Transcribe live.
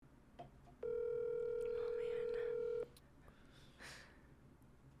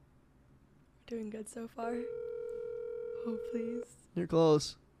Doing good so far. Oh, please. You're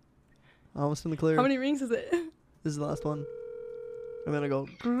close. Almost in the clear. How many rings is it? This is the last one. I'm gonna go.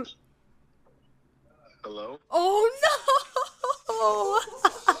 Hello? Oh,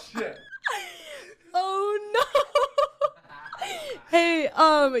 no! Shit. Oh, no! Hey,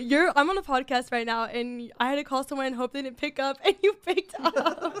 I'm on a podcast right now, and I had to call someone and hope they didn't pick up, and you picked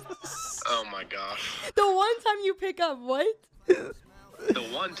up. Oh my gosh. The one time you pick up, what? The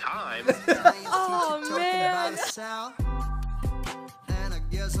one time? Oh, man.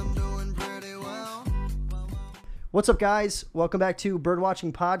 What's up, guys? Welcome back to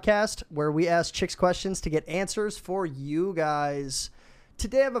Birdwatching Podcast, where we ask chicks questions to get answers for you guys.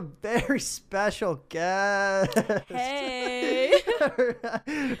 Today I have a very special guest. Hey.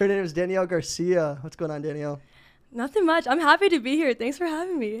 Her name is Danielle Garcia. What's going on, Danielle? Nothing much. I'm happy to be here. Thanks for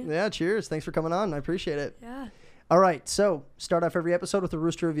having me. Yeah, cheers. Thanks for coming on. I appreciate it. Yeah. All right, so start off every episode with a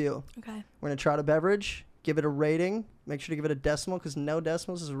rooster review. Okay. We're going to try out a beverage, give it a rating, make sure to give it a decimal because no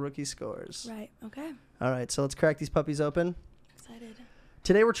decimals is rookie scores. Right. Okay. All right, so let's crack these puppies open. Excited.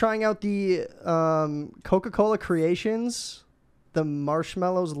 Today we're trying out the Coca-Cola Creations, the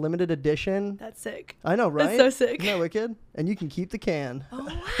Marshmallows Limited Edition. That's sick. I know, right? That's so sick. Isn't that wicked? And you can keep the can. Oh,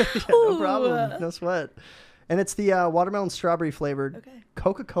 wow. Yeah, no problem. No sweat. And it's the watermelon strawberry flavored Okay.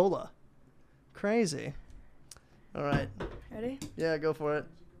 Coca-Cola. Crazy. All right. Ready? Yeah, go for it.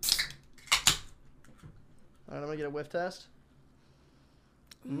 All right, I'm going to get a whiff test.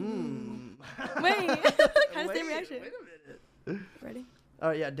 Mmm. Wait. Kind of same reaction. Wait a minute. Ready? All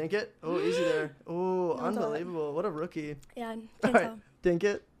right, yeah, dink it. Oh, easy there. Oh, No, it's all right. unbelievable. What a rookie. Yeah. All Can't right, tell. dink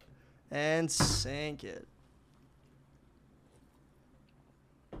it and sink it.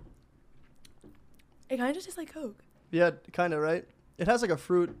 It kind of just tastes like Coke. Yeah, kind of, right? It has like a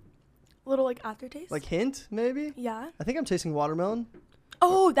fruit, A little like aftertaste. like hint, maybe? Yeah. I think I'm tasting watermelon.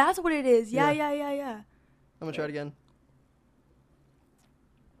 Oh, that's what it is. Yeah. Yeah. Yeah. I'm going to try it again.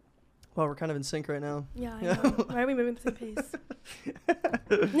 Well, we're kind of in sync right now. Yeah. I know. Why are we moving at the same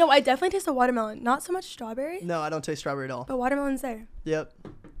pace? No, I definitely taste the watermelon. Not so much strawberry, No, I don't taste strawberry at all. but watermelon's there. Yep.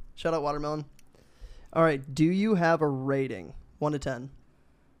 Shout out watermelon. All right, do you have a rating? 1 to 10.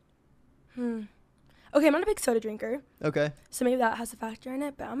 Okay, I'm not a big soda drinker, Okay. so maybe that has a factor in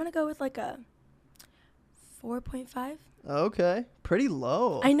it. But I'm gonna go with like a 4.5. Okay. Pretty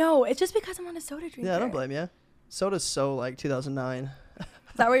low. I know. It's just because I'm not a soda drinker. Yeah, I don't blame you. Soda's so like 2009.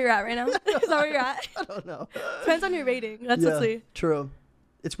 Is that where you're at right now? Is that where you're at? I don't know. Depends on your rating. That's Yeah, literally. true.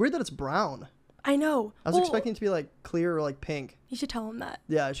 It's weird that it's brown. I know. I was expecting it to be like clear or like pink. You should tell him that.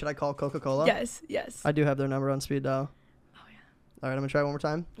 Yeah, should I call Coca-Cola? Yes. Yes. I do have their number on speed dial. Oh yeah. All right, I'm gonna try one more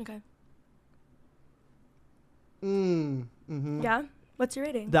time. Okay. Mm-hmm. Yeah. What's your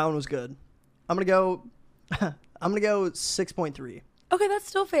rating? That one was good. I'm gonna go. I'm gonna go 6.3. Okay, that's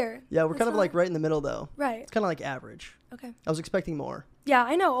still fair. Yeah, we're That's kind of not- like right in the middle though. Right. It's kind of like average. Okay. I was expecting more. Yeah,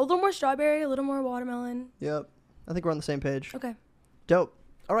 I know. A little more strawberry, a little more watermelon. Yep. I think we're on the same page. Okay. Dope.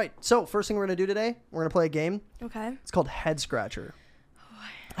 All right. So first thing we're gonna do today, we're gonna play a game. Okay. It's called Head Scratcher.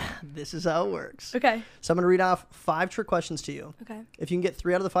 This is how it works. Okay. So I'm gonna read off 5 trick questions to you. Okay. If you can get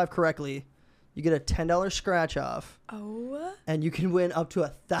 3 out of the 5 correctly, you get a $10 scratch off, Oh. and you can win up to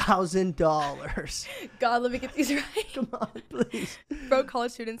 $1,000. God, let me get these right. Come on, please. Broke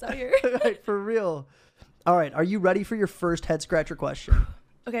college students out here. All right, for real. All right, are you ready for your first head scratcher question?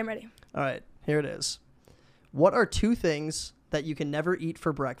 Okay, I'm ready. All right, here it is. What are 2 things that you can never eat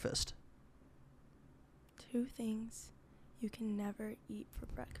for breakfast? 2 things you can never eat for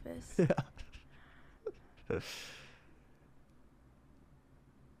breakfast. Yeah.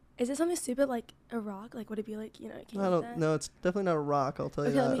 Is it something stupid like a rock? Like, would it be like, you know, I can't I eat don't that? know. It's definitely not a rock. I'll tell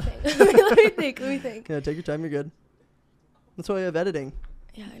you Okay, let me that. think. let me think. Let me think. Yeah, take your time. You're good. That's why I have editing.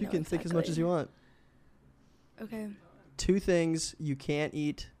 Yeah, I know. You can think as much as you want. Okay. 2 things you can't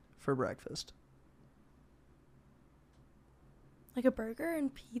eat for breakfast. Like a burger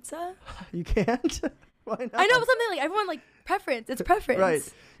and pizza? You can't? Why not? I know, but something like everyone like preference. It's preference.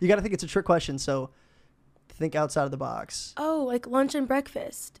 Right. You got to think it's a trick question, so think outside of the box. Oh, like lunch and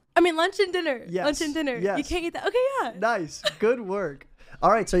breakfast. I mean, lunch and dinner. Yes. Lunch and dinner. Yes. You can't eat that. Okay, yeah. Nice. Good work. All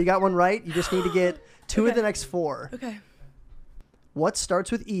right, so you got one right. You just need to get 2 of Okay. the next 4. Okay. What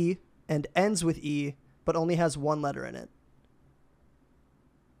starts with E and ends with E, but only has 1 letter in it?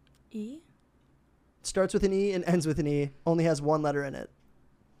 E? Starts with an E and ends with an E, only has 1 letter in it.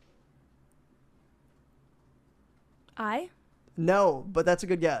 I? No, but that's a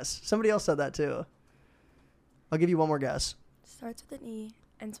good guess. Somebody else said that too. I'll give you one more guess. Starts with an E,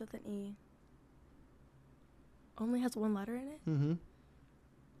 ends with an E. Only has 1 letter in it? Mm-hmm.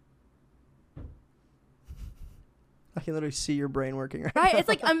 I can literally see your brain working right Right? now. It's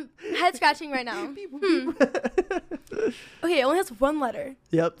like I'm head scratching right now. Okay, it only has one letter.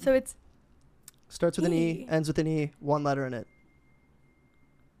 Yep. So it's Starts with an E, E. ends with an E, one letter in it.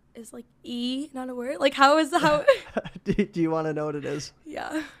 is like E, not a word. Like how is how? Do you want to know what it is?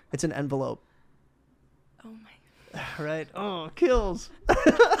 Yeah. It's an envelope. Oh my. Right. Oh, kills.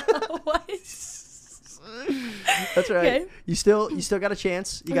 What? That's right. Okay. You still got a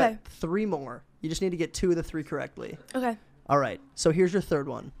chance. You Okay. got 3 more. You just need to get 2 of the 3 correctly. Okay. All right. So here's your third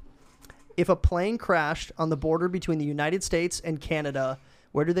one. If a plane crashed on the border between the United States and Canada,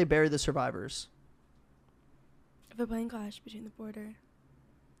 where do they bury the survivors? If a plane crashed between the border.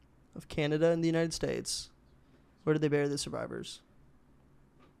 Of Canada and the United States, where do they bury the survivors?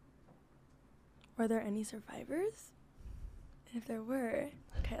 Were there any survivors? And if there were,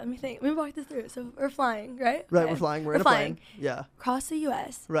 okay, let me think. Let me walk this through. So we're flying, right? Right, Okay. we're flying. We're in a flying. plane. Yeah. Across the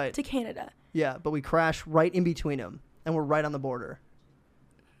U.S. Right. to Canada. Yeah, but we crash right in between them, and we're right on the border.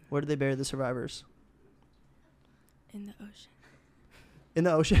 Where do they bury the survivors? In the ocean. In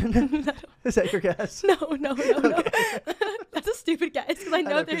the ocean? Is that your guess? No. That's a stupid guess because I know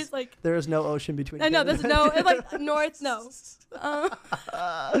know, there's 'cause like. There is no ocean between. I know Canada there's no. It's like north. No.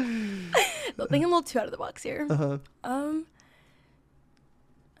 Thinking a little too out of the box here. Uh-huh.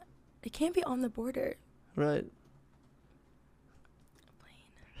 It can't be on the border. Right.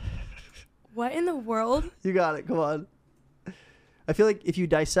 What in the world? You got it. Come on. I feel like if you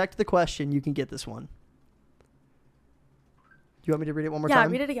dissect the question, you can get this one. Do you want me to read it one more time?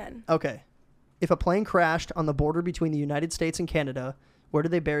 Yeah, read it again. Okay. If a plane crashed on the border between the United States and Canada, where do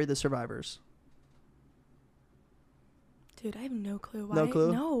they bury the survivors? Dude, I have no clue. Why? No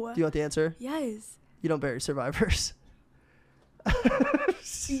clue? No. Do you want the answer? Yes. You don't bury survivors.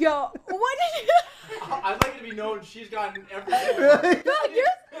 Yo, what did you... I'd like it to be known she's gotten everything. Really?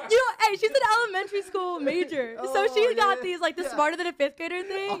 No, hey, she's an elementary school major. So she Oh, got yeah. these, like, the smarter than a 5th grader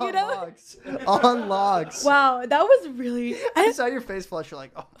thing, you On know? logs. On logs. Wow, that was really... I saw your face flush. You're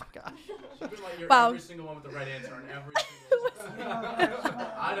like, oh my gosh. She's been like, you're Wow. every single one with the right answer on every single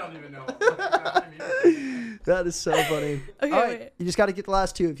I don't even know. That is so funny. Okay, All right. wait. You just got to get the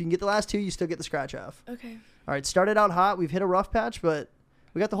last 2. If you can get the last 2, you still get the scratch off. Okay. All right. Started out hot. We've hit a rough patch, but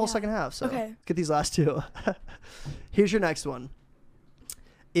we got the whole Yeah. second half. So Okay. get these last 2. Here's your next one.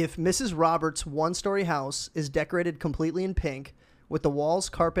 If Mrs. Roberts' one-story house is decorated completely in pink, with the walls,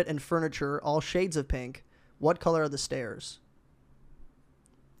 carpet, and furniture all shades of pink, what color are the stairs?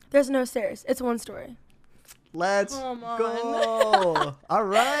 There's no stairs. It's 1 story. Let's Come on. go. All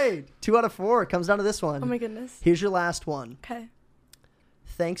right. 2 out of 4. Comes down to this one. Oh, my goodness. Here's your last one. Okay.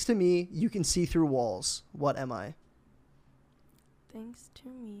 Thanks to me, you can see through walls. What am I? Thanks to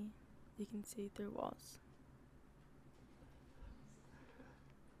me, you can see through walls.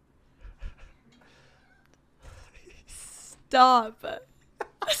 Stop.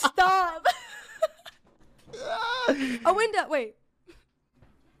 Stop. A window. Wait.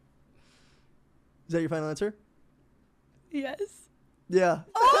 Is that your final answer? Yes. Yeah.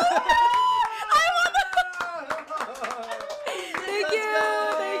 I won Thank you.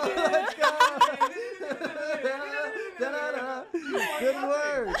 Thank you. Good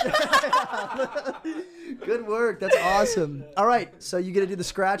work. Good work. That's awesome. All right. So you get to do the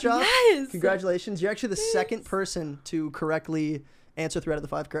scratch off. Yes. Congratulations. You're actually the second person to correctly answer 3 out of the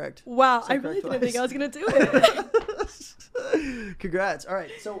 5 correct. Wow. So I really correct didn't think I twice. was going to do it. Congrats. All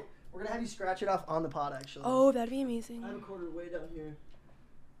right. So we're going to have you scratch it off on the pod, actually. Oh, that'd be amazing. I have a quarter way down here.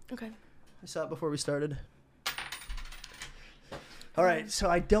 Okay. I saw it before we started. All right. So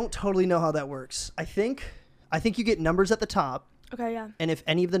I don't totally know how that works. I think you get numbers at the top. Okay, yeah. And if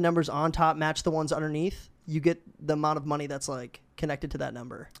any of the numbers on top match the ones underneath, you get the amount of money that's like connected to that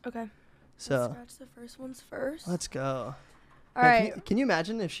number. Okay. So Let's scratch the first ones first. let's go. All Man, right. Can you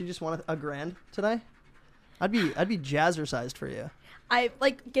imagine if she just won a grand today? I'd be jazzercised for you. I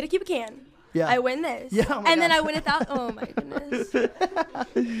like get a keep a can. Yeah. I win this. Yeah, oh my and then God. I win 1,000. Oh my goodness.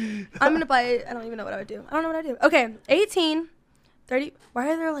 I'm gonna buy. I don't even know what I would do. I don't know what I do. Okay, 18, 30. Why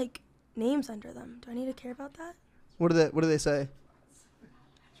are there like names under them? Do I need to care about that? What do they say?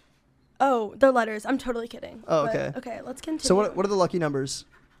 Oh, they're letters. I'm totally kidding. Oh, But, okay. Okay, let's continue. So what are the lucky numbers?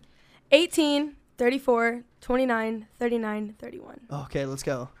 18, 34, 29, 39, 31. Okay, let's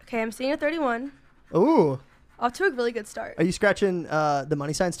go. Okay, I'm seeing a 31. Ooh. Off to a really good start. Are you scratching the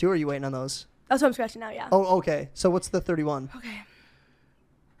money signs too, or are you waiting on those? That's what I'm scratching now, yeah. Oh, okay. So what's the 31? Okay.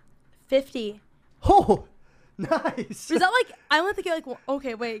 50. Oh, nice. Is that like, I only think like,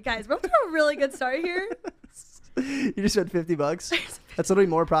 okay, wait, guys, we're off to a really good start here. You just spent $50. That's literally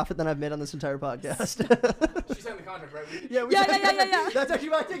more profit than I've made on this entire podcast. She signed the contract, right? Yeah. Yeah. That's actually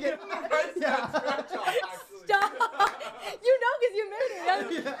my ticket. Stop. You know, because you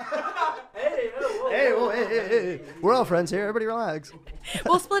made it. Hey. We're all friends here. Everybody relax.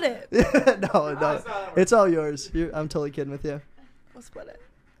 We'll split it. No. It's all yours. I'm totally kidding with you. We'll split it.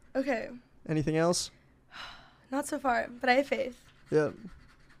 Okay. Anything else? Not so far, but I have faith. Yeah.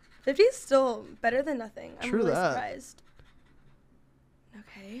 50 is still better than nothing. I'm True really that. surprised.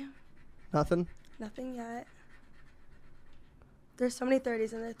 Okay. Nothing? Nothing yet. There's so many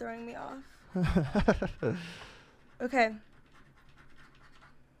 30s and they're throwing me off. Okay. I'm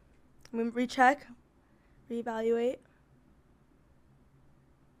going to recheck. Reevaluate.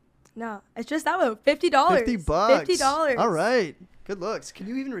 No, it's just that one. $50. $50. $50. All right. Good looks. Can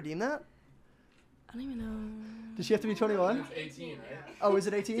you even redeem that? I don't even know. Does she have to be 21? It's 18, right? Oh, is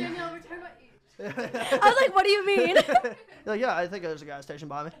it 18? Danielle, return my I was like, what do you mean? You're like, yeah, I think there's a gas station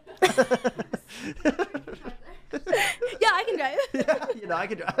by me. Yeah, I can drive. Yeah, I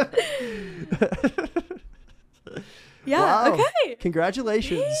can drive. Yeah, Wow. okay.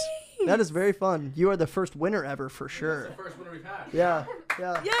 Congratulations. That is very fun. You are the first winner ever for sure. That's the first winner we've had. Yeah.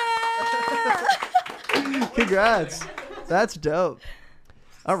 Yeah. Congrats. That's dope.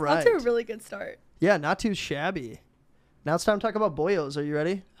 All right. That's a really good start. Yeah, not too shabby. Now it's time to talk about boyos. Are you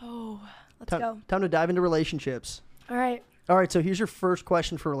ready? Oh, let's go. Time to dive into relationships. All right. All right, so here's your first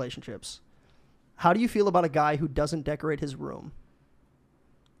question for relationships. How do you feel about a guy who doesn't decorate his room?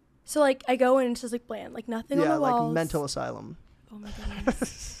 So, like, I go in and it's just, like, bland. Like, nothing on Yeah, the walls. like mental asylum. Oh, my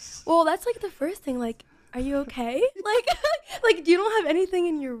goodness. Well, that's, like, the first thing. Like, are you okay? like, you don't have anything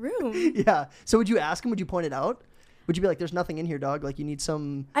in your room. Yeah. So would you ask him? Would you point it out? Would you be like, there's nothing in here, dog? Like, you need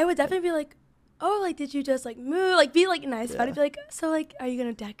some... I would definitely be like, oh, like, did you just, like, move? Like, be, like, nice about it. Be like, so, like, are you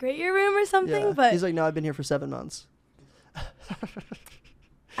going to decorate your room or something? Yeah. But he's like, no, I've been here for 7 months.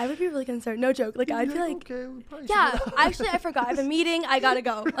 I would be really concerned. No joke. Like, I'd be like, okay, we probably yeah, should- actually, I forgot. I have a meeting. I got to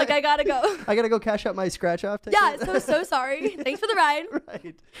go. Like, I got to go. I gotta go cash out my scratch off ticket. Yeah, so sorry. Thanks for the ride.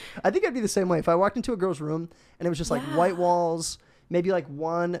 Right. I think I'd be the same way. If I walked into a girl's room and it was just like Yeah. white walls, maybe like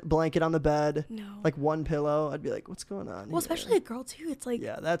one blanket on the bed, No. like one pillow, I'd be like, what's going on here? Well, especially a girl, too. It's like,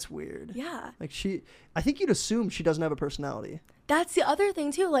 Yeah, that's weird. yeah. Like I think you'd assume she doesn't have a personality. That's the other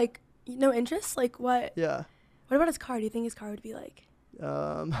thing, too. Like, no interest? Like, what? Yeah. What about his car? Do you think his car would be like?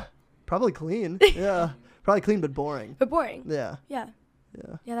 Probably clean. Yeah. Probably clean but boring. But boring. Yeah. Yeah.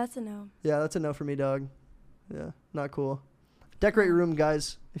 Yeah. Yeah, that's a no. Yeah, that's a no for me, dog. Yeah. Not cool. Decorate your room,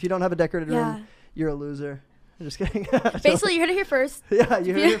 guys. If you don't have a decorated room, you're a loser. I'm just kidding. Basically, you heard it here first. Yeah,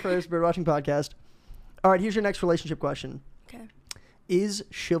 you heard it here first. Birdwatching podcast. All right, here's your next relationship question. Okay. Is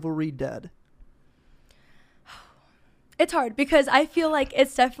chivalry dead? It's hard because I feel like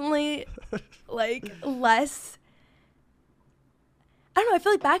it's definitely like less. I don't know. I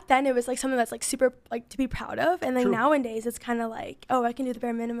feel like back then it was like something that's like super like to be proud of, and then True. nowadays it's kind of like, oh, I can do the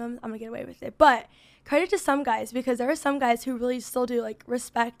bare minimum. I'm gonna get away with it. But credit to some guys because there are some guys who really still do like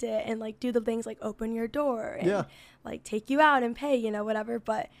respect it and like do the things like open your door and like take you out and pay, you know, whatever.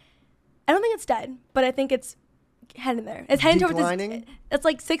 But I don't think it's dead. But I think it's heading there. It's heading Declining? towards. It's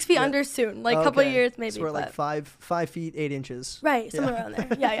like 6 feet under soon. Like a couple of Okay. years maybe. So we're like but- 5 feet 8 inches. Right, somewhere around there.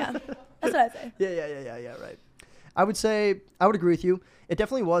 Yeah. That's what I'd say. Yeah, right. I would say, I would agree with you. It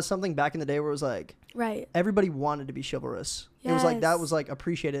definitely was something back in the day where it was like, Right. everybody wanted to be chivalrous. It was like, that was like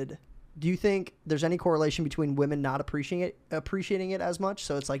appreciated. Do you think there's any correlation between women not appreciating it as much,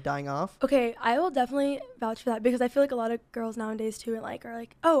 so it's like dying off? Okay, I will definitely vouch for that because I feel like a lot of girls nowadays too are like,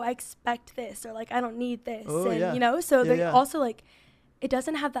 oh, I expect this, or like, I don't need this. Oh, and, yeah. you know, so Yeah, they're yeah. also like, it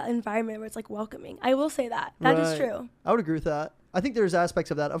doesn't have that environment where it's like welcoming. I will say that. That is Right. true. I would agree with that. I think there's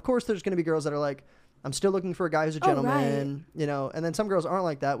aspects of that. Of course, there's going to be girls that are like, I'm still looking for a guy who's a gentleman, you know, and then some girls aren't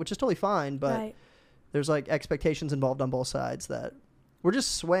like that, which is totally fine, but Right. there's like expectations involved on both sides that we're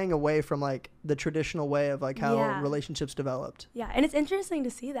just swaying away from like the traditional way of like how Yeah. relationships developed. Yeah, and it's interesting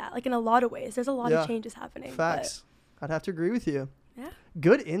to see that, like in a lot of ways. There's a lot Yeah. of changes happening. Facts. I'd have to agree with you. But, yeah.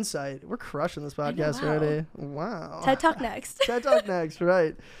 Good insight. We're crushing this I know, podcast wow. already. Wow. TED Talk next. TED Talk next,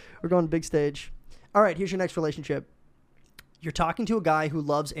 right. We're going big stage. All right, here's your next relationship. You're talking to a guy who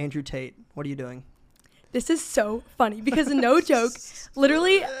loves Andrew Tate. What are you doing? This is so funny because no joke,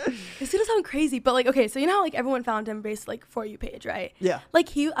 literally, it's gonna sound crazy, but like, okay, so you know how like everyone found him based like For You page, right? Yeah. Like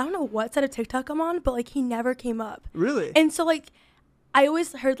I don't know what set of TikTok I'm on, but like he never came up. Really? And so like, I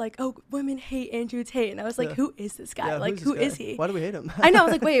always heard like, oh, women hate Andrew Tate, and I was like, Yeah. who is this guy? Yeah, like, who's who this is guy? he? Why do we hate him? I know. I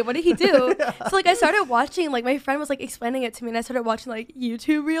was like, wait, what did he do? So like, I started watching. Like, my friend was like explaining it to me, and I started watching like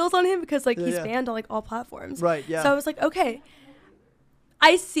YouTube reels on him because like he's Yeah. banned on like all platforms. Right, yeah. So I was like, okay,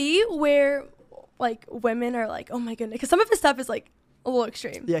 I see where like women are like, oh my goodness, because some of his stuff is like a little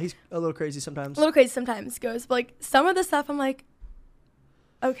extreme. Yeah, he's a little crazy sometimes. A little crazy sometimes goes, but like some of the stuff I'm like,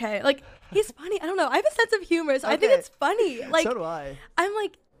 okay, like he's funny. I don't know. I have a sense of humor, so I think it's funny. Like so do I. I'm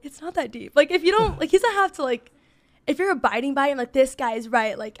like, it's not that deep. Like if you don't like, he doesn't have to like. If you're abiding by it and like this guy is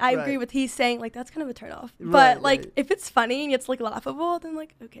right, like I agree with he's saying, like that's kind of a turn off. But like if it's funny and it's like laughable, then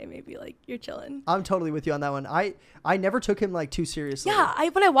like okay, maybe like you're chilling. I'm totally with you on that one. I never took him like too seriously. Yeah,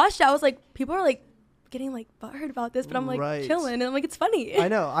 when I watched it, I was like, people are like getting like butthurt about this, but I'm like chilling and I'm like, it's funny. I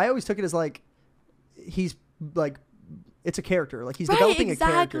know. I always took it as like he's like it's a character. Like he's developing a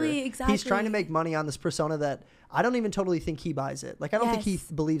character. Exactly. He's trying to make money on this persona that I don't even totally think he buys it. Like I don't think he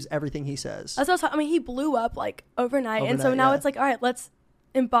believes everything he says. That's what I mean, he blew up like overnight and so now it's like, all right, let's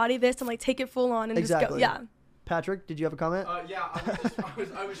embody this and like take it full on and just go. Yeah. Patrick, did you have a comment? Yeah,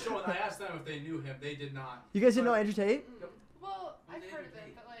 I was showing. I asked them if they knew him. They did not. You guys didn't know Andrew Tate? Well, I've heard of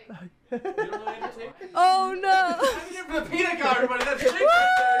it, but like. You don't know Andrew Tate? Oh no! I'm here for the peanut gallery, everybody. That's Jake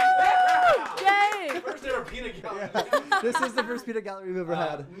right there. Yay! First ever peanut gallery. This is the first peanut gallery we've ever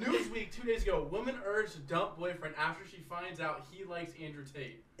had. Newsweek 2 days ago: woman urged to dump boyfriend after she finds out he likes Andrew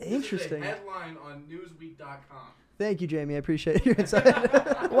Tate. Interesting. This is a headline on Newsweek.com. Thank you, Jamie. I appreciate your insight.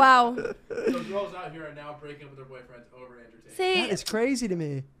 Wow. So girls out here are now breaking up with their boyfriends over Andrew Tate. See, that is crazy to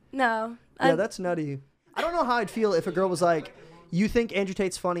me. No. Yeah, that's nutty. I don't know how I'd feel if a girl was like, "You think Andrew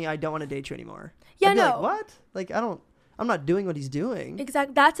Tate's funny? I don't want to date you anymore." Yeah, I'd be no. like, what? Like, I'm not doing what he's doing.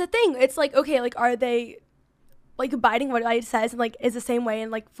 Exactly. That's the thing. It's like, okay, like, are they like abiding what I says and like is the same way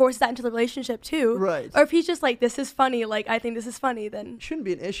and like forces that into the relationship too? Right. Or if he's just like, this is funny, like I think this is funny, then Shouldn't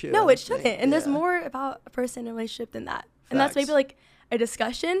be an issue. no, it shouldn't. And there's more about a person in a relationship than that. And that's maybe like a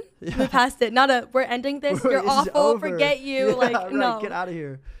discussion. Yeah. We passed it. Not a we're ending this. You're awful. Forget you. Yeah, like right, no. Get out of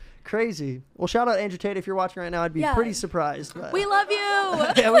here. Crazy. Well, shout out Andrew Tate if you're watching right now. I'd be pretty surprised. But We love you.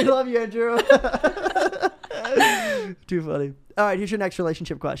 yeah, we love you, Andrew. Too funny. All right, here's your next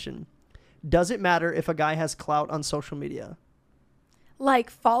relationship question. Does it matter if a guy has clout on social media?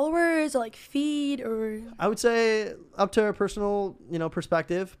 Like followers or like feed or I would say up to a personal,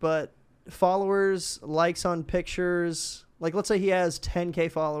 perspective, but followers, likes on pictures. Like, let's say he has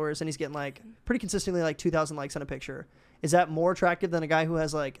 10K followers and he's getting like pretty consistently like 2,000 likes on a picture. Is that more attractive than a guy who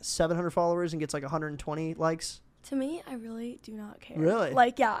has like 700 followers and gets like 120 likes? To me, I really do not care. Really?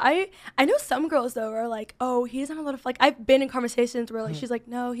 Like, yeah, I know some girls though are like, oh, he doesn't have a lot of like. I've been in conversations where like she's like,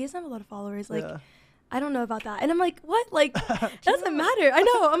 no, he doesn't have a lot of followers. Like, I don't know about that. And I'm like, what? Like, doesn't matter. I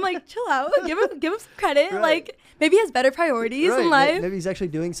know. I'm like, chill out. Give him some credit. Right. Like, maybe he has better priorities in life. Maybe he's actually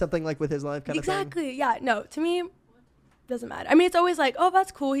doing something like with his life kind of thing. Exactly. Yeah. No. To me, doesn't matter. I mean, it's always like, oh,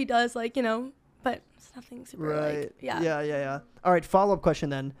 that's cool. He does like but it's nothing super. Like, Yeah. All right. Follow-up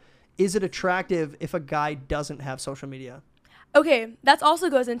question then. Is it attractive if a guy doesn't have social media? Okay, that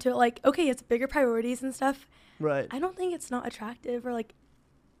also goes into like, okay, it's bigger priorities and stuff. Right. I don't think it's not attractive or like,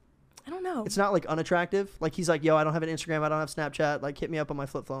 I don't know. It's not like unattractive. Like he's like, yo, I don't have an Instagram. I don't have Snapchat. Like hit me up on my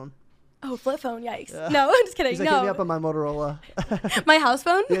flip phone. Oh, flip phone, yikes. Yeah. No, I'm just kidding. He's like, hit me up on my Motorola. My house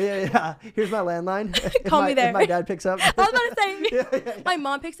phone? Yeah. Here's my landline. Call me there. If my dad picks up. I was about to say, my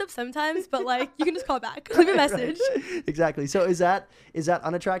mom picks up sometimes, but like, you can just call back. Leave a message. Right. Exactly. So is that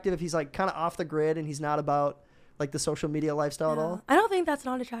unattractive if he's like kind of off the grid and he's not about like the social media lifestyle at all? I don't think that's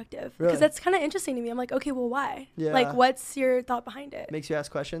not attractive. Because that's kind of interesting to me. I'm like, okay, well, why? Yeah. Like, what's your thought behind it? Makes you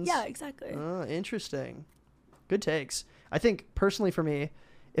ask questions? Yeah, exactly. Oh, interesting. Good takes. I think personally for me,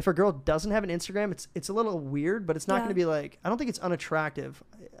 if a girl doesn't have an Instagram, it's a little weird, but it's not going to be like, I don't think it's unattractive.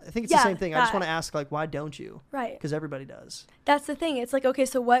 I think it's the same thing. I just want to ask, like, why don't you? Right. Because everybody does. That's the thing. It's like, okay,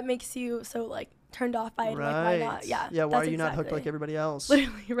 so what makes you so, like, turned off by it? Right. Like, why not? Yeah. Yeah, why are you not hooked like everybody else?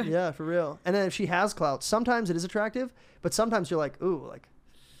 Literally, right. Yeah, for real. And then if she has clout, sometimes it is attractive, but sometimes you're like, ooh, like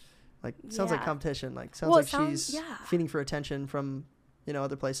sounds like competition. Like, sounds like she's feeding for attention from,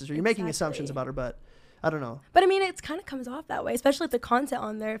 other places. Or you're making assumptions about her, but I don't know. But I mean, it kind of comes off that way, especially with the content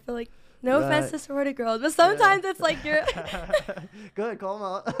on there. I feel like, no offense to sorority girls, but sometimes it's like you're. Go ahead, call them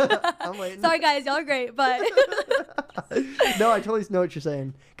out. I'm waiting. Sorry, guys, y'all are great, but. No, I totally know what you're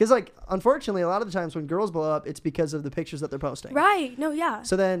saying. Because, like, unfortunately, a lot of the times when girls blow up, it's because of the pictures that they're posting. Right. No, yeah.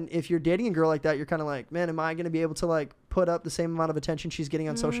 So then if you're dating a girl like that, you're kind of like, man, am I going to be able to, like, put up the same amount of attention she's getting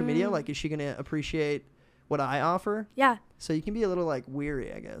on social media? Like, is she going to appreciate what I offer? Yeah. So you can be a little, like,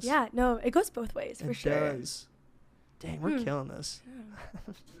 weary, I guess. Yeah. No, it goes both ways, for sure. It does. Dang, we're killing this.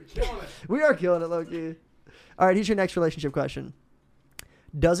 We're killing it. We are killing it, low-key. All right, here's your next relationship question.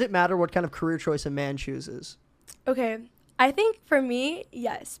 Does it matter what kind of career choice a man chooses? Okay. I think for me,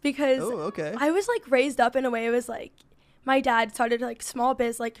 yes. Because I was, like, raised up in a way it was, like, my dad started, like, small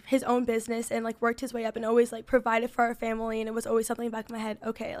biz, like, his own business and, like, worked his way up and always, like, provided for our family. And it was always something in the back of my head,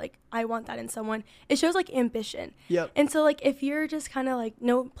 okay, like, I want that in someone. It shows, like, ambition. Yep. And so, like, if you're just kind of, like,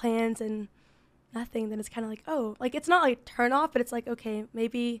 no plans and nothing, then it's kind of like, oh, like it's not like turn off, but it's like, okay,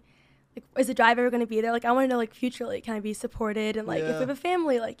 maybe like is the drive ever going to be there? Like I want to know like futurely, can I be supported? And like if we have a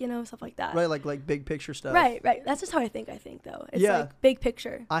family, like, you know, stuff like that. Right, like big picture stuff. Right. That's just how I think though. It's like big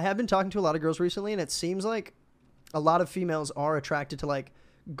picture. I have been talking to a lot of girls recently, and it seems like a lot of females are attracted to like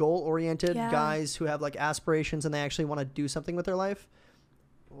goal-oriented guys who have like aspirations and they actually want to do something with their life.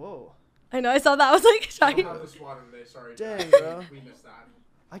 Whoa. I know, I saw that. I was like shocking. Sorry. Dang, bro. We missed that.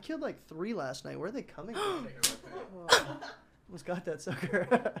 I killed like 3 last night. Where are they coming from? Almost got that sucker.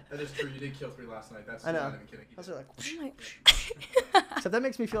 That is true. You did kill 3 last night. That's I know. Not even kidding. I was like, so that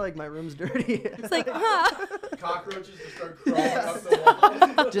makes me feel like my room's dirty. It's like, cockroaches just start crawling up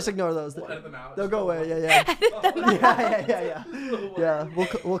the wall. Just ignore those. We'll edit them out. They'll go away. Yeah. Yeah.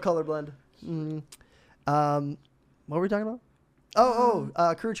 We'll color blend. What were we talking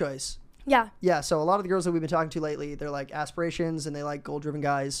about? Career choice. Yeah. So a lot of the girls that we've been talking to lately, they're like aspirations and they like goal-driven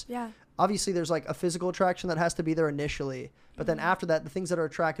guys. Yeah. Obviously, there's like a physical attraction that has to be there initially, but then after that, the things that are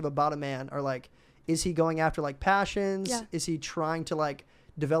attractive about a man are like, is he going after like passions? Yeah. Is he trying to like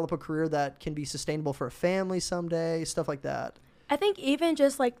develop a career that can be sustainable for a family someday? Stuff like that. I think even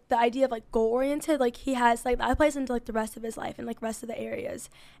just like the idea of like goal oriented, like he has like that plays into like the rest of his life and like rest of the areas.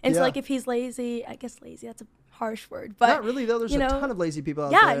 And so like if he's lazy, I guess lazy, that's a harsh word, but not really though. There's a ton of lazy people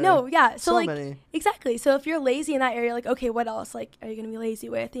out there. So like many. Exactly. So if you're lazy in that area, like okay, what else like are you gonna be lazy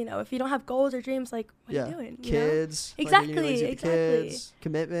with? You know, if you don't have goals or dreams, like what are you doing? Kids. You know? Exactly. Kids,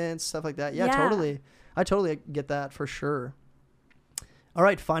 commitments, stuff like that. Yeah, totally. I totally get that for sure. All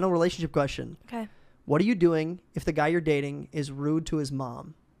right, final relationship question. Okay. What are you doing if the guy you're dating is rude to his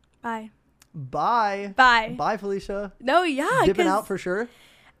mom? Bye, Felicia. No, yeah. Dipping out for sure?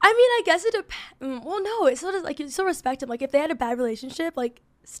 I mean, I guess it depends. Well, no, it's still like you still respect him. Like if they had a bad relationship, like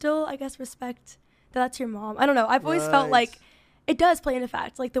still, I guess respect that's your mom. I don't know. I've always felt like it does play into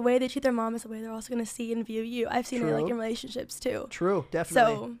fact. Like the way they treat their mom is the way they're also going to see and view you. I've seen it like in relationships too. True,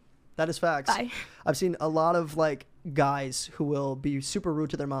 definitely. So that is facts. I've seen a lot of like guys who will be super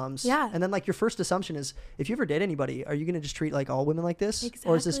rude to their moms. Yeah. And then like your first assumption is, if you ever date anybody, are you going to just treat like all women like this?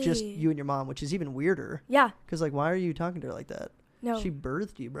 Exactly. Or is this just you and your mom, which is even weirder? Yeah. Because like, why are you talking to her like that? No. She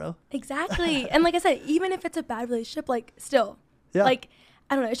birthed you, bro. Exactly. And like I said, even if it's a bad relationship, like still, like,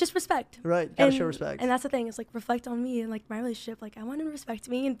 I don't know, it's just respect. Right. Gotta show respect. And that's the thing. It's like reflect on me and like my relationship. Like I want him to respect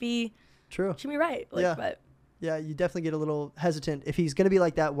me and be treat me right. Like, but yeah, you definitely get a little hesitant. If he's going to be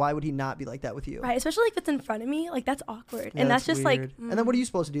like that, why would he not be like that with you? Right, especially like if it's in front of me. Like, that's awkward. And that's just weird. And then what are you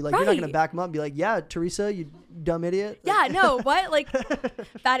supposed to do? Like, you're not going to back him up and be like, yeah, Teresa, you dumb idiot. Yeah, no, what? Like,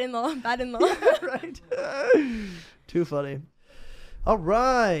 bad in-law. Right. Too funny. All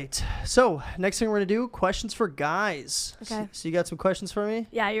right. So, next thing we're going to do, questions for guys. Okay. So, you got some questions for me?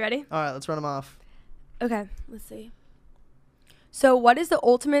 Yeah, you ready? All right, let's run them off. Okay, let's see. So what is the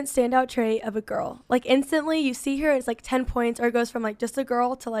ultimate standout trait of a girl? Like instantly you see her, it's like 10 points, or it goes from like just a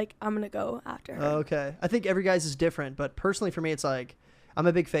girl to like I'm going to go after her. Okay. I think every guy's is different, but personally for me it's like I'm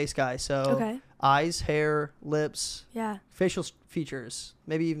a big face guy. So eyes, hair, lips, facial features,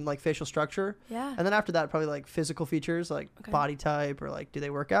 maybe even like facial structure. Yeah. And then after that probably like physical features like body type, or like do they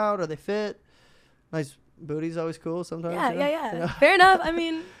work out, are they fit? Nice booty's always cool sometimes. Yeah. You know? Fair enough. I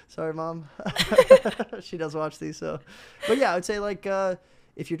mean, sorry, mom. She does watch these, so. But yeah, I would say like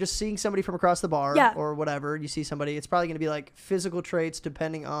if you're just seeing somebody from across the bar or whatever, you see somebody, it's probably going to be like physical traits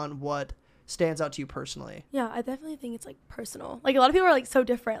depending on what stands out to you personally. Yeah, I definitely think it's like personal. Like a lot of people are like so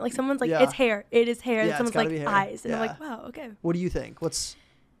different. Like someone's like it's hair, it is hair. And someone's like eyes, and I'm like, wow, okay. What do you think? What's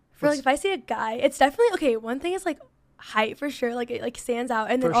like if I see a guy, it's definitely okay. One thing is like height for sure. Like it like stands out,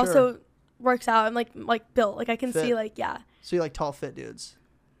 and then also works out and like built. Like I can see like So you like tall, fit dudes?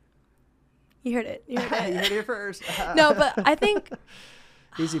 You heard it. You heard it. You heard it here first. No, but I think.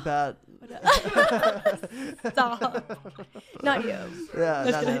 Easy, Pat. Stop. Not you. Yeah.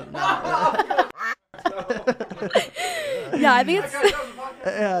 Yeah, I think it's.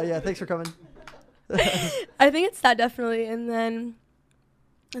 Yeah. Thanks for coming. I think it's that definitely, and then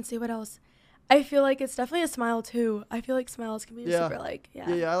let's see what else. I feel like it's definitely a smile too. I feel like smiles can be super like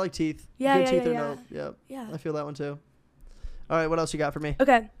Yeah, I like teeth. Yeah, good teeth are dope. Yep. Yeah. I feel that one too. All right, what else you got for me?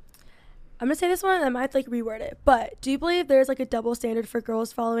 Okay. I'm gonna say this one and I might like reword it. But do you believe there's like a double standard for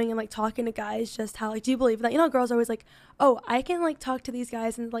girls following and like talking to guys? Just how like do you believe that? You know, girls are always like, oh, I can like talk to these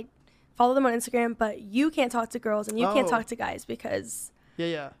guys and like follow them on Instagram, but you can't talk to girls and you can't talk to guys because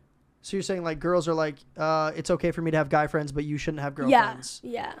Yeah. So you're saying like girls are like, it's okay for me to have guy friends, but you shouldn't have girlfriends.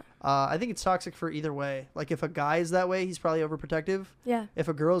 Yeah. I think it's toxic for either way. Like if a guy is that way, he's probably overprotective. Yeah. If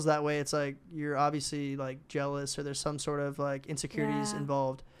a girl's that way, it's like you're obviously like jealous or there's some sort of like insecurities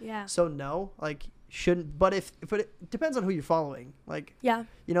involved. Yeah. So no, like shouldn't. But it depends on who you're following. Like, Yeah.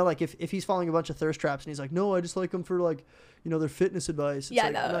 you know, like if he's following a bunch of thirst traps and he's like, no, I just like them for like, you know, their fitness advice. It's Yeah,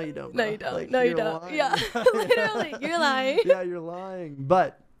 like, no. no, you don't. No, bro. you don't. Like, No, you you're don't. lying. Yeah. Literally, you're lying. Yeah, you're lying.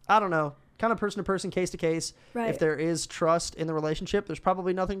 But I don't know. Kind of person to person, case to case. Right. If there is trust in the relationship, there's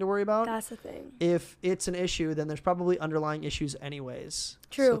probably nothing to worry about. That's the thing. If it's an issue, then there's probably underlying issues anyways.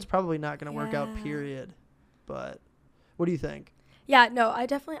 True. So it's probably not going to work out, Yeah. period. But what do you think? Yeah, no, I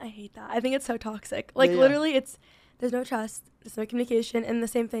hate that. I think it's so toxic. Like, Yeah, yeah. literally, there's no trust, there's no communication, and the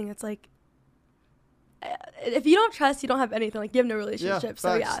same thing, it's like, if you don't trust, you don't have anything. Like, you have no relationship.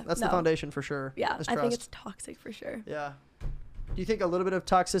 So, facts. yeah. That's no. the foundation for sure. Yeah, is I think trust. it's toxic for sure. Yeah. Do you think a little bit of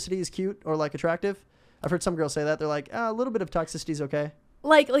toxicity is cute or, like, attractive? I've heard some girls say that. They're like, a little bit of toxicity is okay.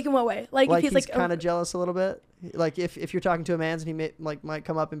 Like in what way? Like if He's like kind of jealous a little bit. Like, if you're talking to a man's and he might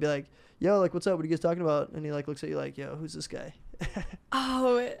come up and be like, yo, like, what's up? What are you guys talking about? And he, like, looks at you like, yo, who's this guy?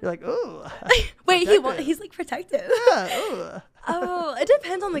 oh. You're like, oh. Wait, he's, like, protective. Yeah, oh. Oh, it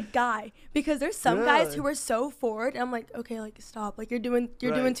depends on the guy because there's some guys Really? who are so forward and I'm like, okay, like stop, like you're doing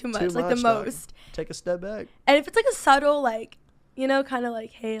Right. too much, like the dog. most. Take a step back. And if it's like a subtle, like, you know, kind of like,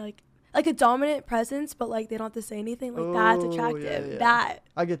 hey, like a dominant presence, but like they don't have to say anything, like that's Oh, attractive. yeah. That,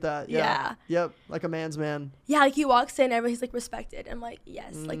 I get that. Yeah. Yep. Like a man's man. yeah, like he walks in, everybody's like respected. I'm like,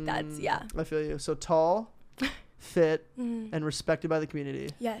 yes, like that's, yeah. I feel you. So tall, fit, Mhm. and respected by the community.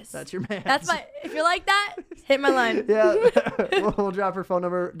 Yes. That's your man. That's my, if you're like that, hit my line. Yeah. we'll drop her phone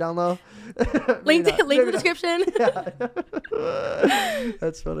number down low. Link in the Maybe not. description. Yeah.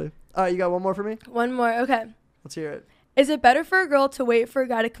 That's funny. All right. You got one more for me? One more. Okay. Let's hear it. Is it better for a girl to wait for a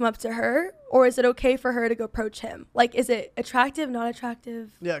guy to come up to her, or is it okay for her to go approach him? Like, is it attractive, not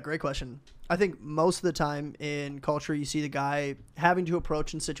attractive? Yeah, great question. I think most of the time in culture, you see the guy having to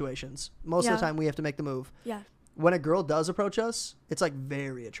approach in situations. Most of the Yeah. time, we have to make the move. Yeah. When a girl does approach us, it's like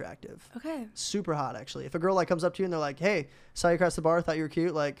very attractive. Okay. Super hot, actually. If a girl like comes up to you and they're like, hey, saw you across the bar, thought you were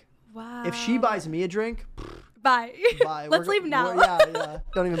cute. Like, Wow. if she buys me a drink, Bye. bye. Let's leave now. Yeah.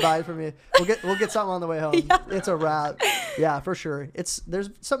 Don't even buy it from me. We'll get something on the way home. Yeah. It's a wrap. Yeah, for sure. There's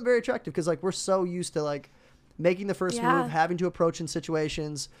something very attractive because like we're so used to like making the first Yeah. move, having to approach in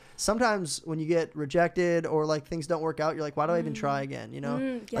situations. Sometimes when you get rejected or like things don't work out, you're like, why do I even try again? You know,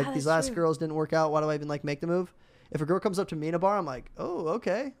 Yeah, like these that's last true. girls didn't work out. Why do I even like make the move? If a girl comes up to me in a bar, I'm like, oh,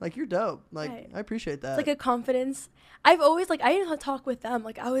 okay. Like, you're dope. Like, Right. I appreciate that. It's like a confidence. I've always, like, I didn't talk with them.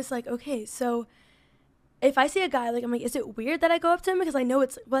 Like, I was like, okay, so if I see a guy, like, I'm like, is it weird that I go up to him? Because I know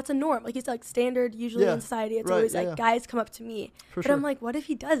that's a norm. Like, it's, like, standard usually Yeah. in society. It's Right, always, yeah, like, yeah. guys come up to me. For But sure. I'm like, what if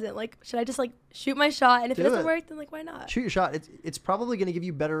he doesn't? Like, should I just, like, shoot my shot? And if it Do doesn't it. work, then, like, why not? Shoot your shot. It's probably going to give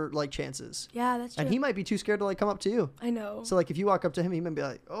you better, like, chances. Yeah, that's true. And he might be too scared to, like, come up to you. I know. So, like, if you walk up to him, he might be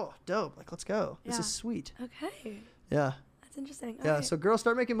like, oh, dope. Like, let's go. This Yeah. is sweet. Okay. Yeah. That's interesting. Yeah. Okay. So, girls,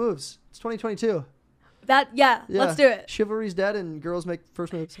 start making moves. It's 2022. Yeah, Yeah. let's do it. Chivalry's dead and girls make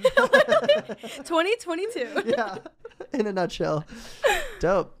first moves. 2022. Yeah. In a nutshell.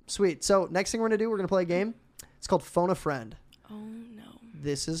 Dope. Sweet. So, next thing we're going to do, we're going to play a game. It's called Phone a Friend. Oh, no.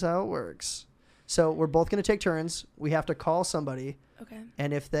 This is how it works. So, we're both going to take turns. We have to call somebody. Okay.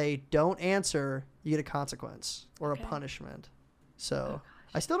 And if they don't answer, you get a consequence or Okay. a punishment. So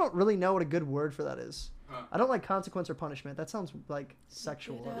I still don't really know what a good word for that is. I don't like consequence or punishment. That sounds like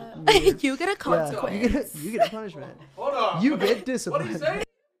sexual. or weird. You get a Yeah, consequence. you get a punishment. Hold on. You get What do discipline. you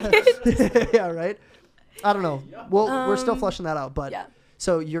say? Yeah, right? I don't know. Well, we're still Um, fleshing that out. But Yeah.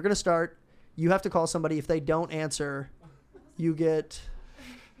 so you're going to start. You have to call somebody. If they don't answer, you get...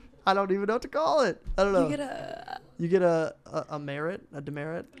 I don't even know what to call it. I don't know. You get a a merit, a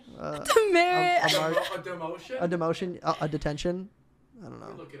demerit, demerit. a mark, A demotion? a demotion, a detention. I don't Let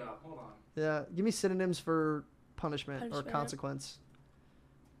me know. look it up. Hold on. Yeah, give me synonyms for punishment or Punishment. consequence.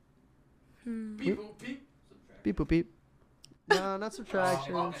 Beep, boop, beep. Beep boop beep. No, not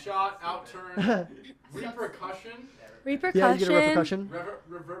subtraction. Upshot, outturn, repercussion, Repercussion. Yeah, you get a repercussion.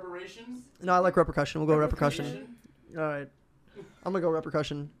 reverberations. No, I like repercussion. We'll go repercussion. repercussion. All right, I'm gonna go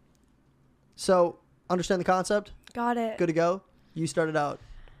repercussion. So, understand the concept? Got it. Good to go. You started out.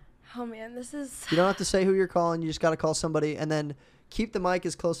 Oh man, this is. You don't have to say who you're calling. You just gotta call somebody, and then keep the mic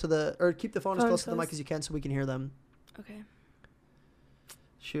as close to keep the phone as Phone close to the close. mic as you can, so we can hear them. Okay.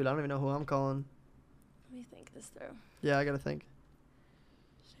 Shoot, I don't even know who I'm calling. Let me think this through. Yeah, I gotta think.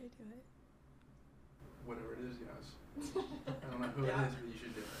 Should I do it? Whatever it is, yes. I don't know who it is, but you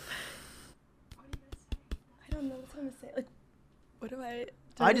should do it. What do you guys say? I don't know what I'm gonna say. Like, what do I?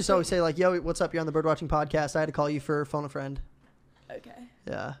 I just always say like, "Yo, what's up? You're on the Birdwatching podcast. I had to call you for phone a friend." Okay.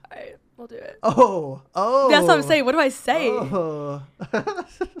 Yeah. All right. We'll do it. Oh. That's what I'm saying. What do I say? Oh.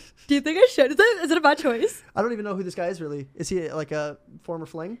 Do you think I should? Is it a bad choice? I don't even know who this guy is really. Is he like a former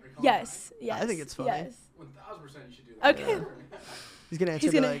fling? Yes. Yes. I think it's funny. Yes. 1000% you should do that. Okay. He's gonna answer.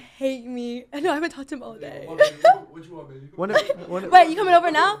 He's gonna like, hate me. I know. I haven't talked to him all day. What you want, baby? Wait, you coming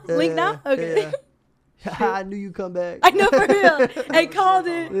over now? Link now? Okay. Yeah. I knew you'd come back. I know, for real. I called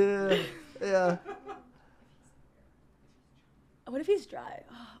it. Yeah. What if he's dry?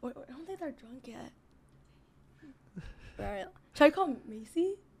 Oh, I don't think they're drunk yet. All right. Should I call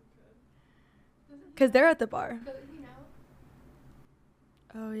Macy? Because they're at the bar.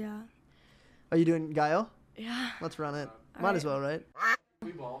 Oh, yeah. Are you doing Guile? Yeah. Let's run it. All Might right. as well, right?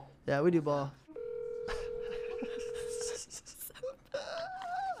 We ball. Yeah, we do ball.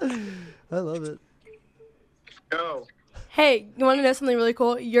 I love it. Go. Hey, you want to know something really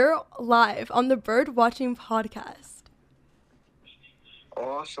cool? You're live on the Birdwatching podcast.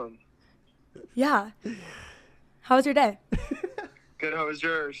 Awesome. Yeah. How was your day? Good. How was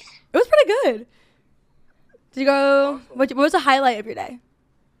yours? It was pretty good. Did you go? What was the highlight of your day?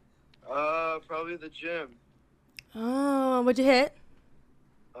 Probably the gym. Oh, what'd you hit?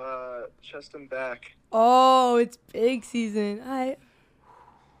 Chest and back. Oh, it's big season. All right.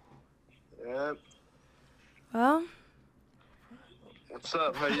 Yep. Well, What's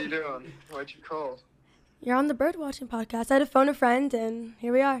up? How you doing? Why'd you call? you're on the Birdwatching podcast. I had to phone a friend, and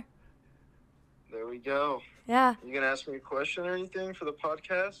here we are. There we go. Yeah. You gonna ask me a question or anything for the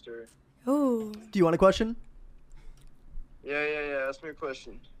podcast, or? Ooh. Do you want a question? Yeah. Ask me a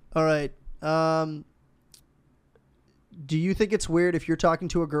question. All right. Do you think it's weird if you're talking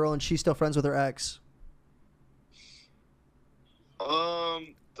to a girl and she's still friends with her ex?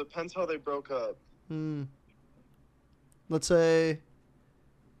 Depends how they broke up. Let's say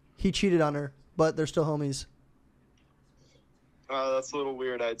he cheated on her, but they're still homies. That's a little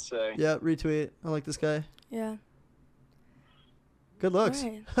weird, I'd say. Yeah, retweet. I like this guy. Yeah. Good looks. All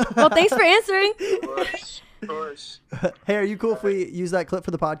right. Well, thanks for answering. Of course. Hey, are you cool if we use that clip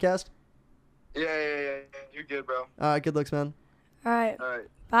for the podcast? Yeah. You're good, bro. All right, good looks, man. All right. All right.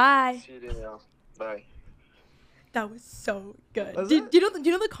 Bye. See you, Danielle. Bye. That was so good. Was Do it? you know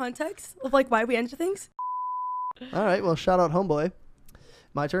the context of like why we answer things? All right, well, shout out homeboy.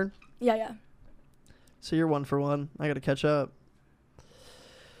 My turn. Yeah. So you're 1 for 1. I got to catch up.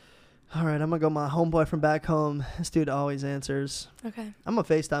 All right, I'm going to go my homeboy from back home. This dude always answers. Okay. I'm going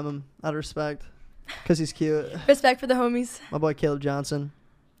to FaceTime him out of respect because he's cute. Respect for the homies. My boy Caleb Johnson.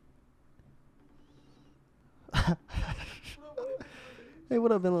 Hey,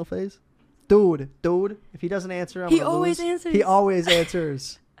 what up, vanilla face? Dude, if he doesn't answer, I'm He gonna always lose. answers. He always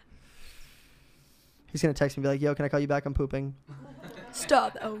answers. He's going to text me and be like, yo, can I call you back? I'm pooping.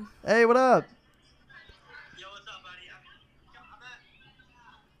 Stop. Oh. Hey, what up? Yo, what's up, buddy?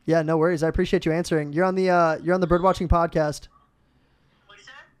 Yeah, no worries. I appreciate you answering. You're on the Birdwatching podcast. What you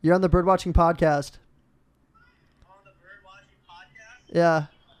said? You're on the Birdwatching podcast. On the Birdwatching podcast? Yeah.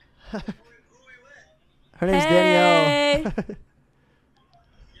 Who are we with? Her name's Hey. Danielle.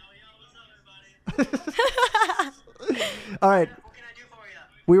 Yo, what's up, everybody? All right. What can I do for you?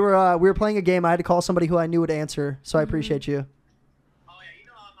 We were playing a game. I had to call somebody who I knew would answer, so I appreciate you. Oh, yeah, you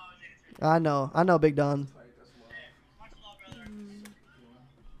know I'm always answering. I know, Big Don. Much love, brother.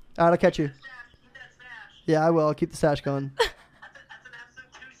 All right, I'll catch you. Keep that stash. Yeah, I will. I'll keep the stash going. That's an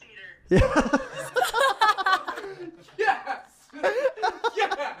absolute two-seater. Yeah.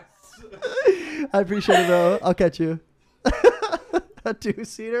 Yes. I appreciate it, bro. I'll catch you. A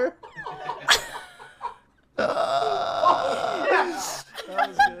 2-seater? Yes. That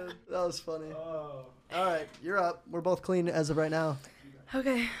was good. That was funny. Oh. All right, you're up. We're both clean as of right now.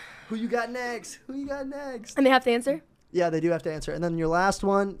 Okay. Who you got next? And they have to answer? Yeah, they do have to answer. And then your last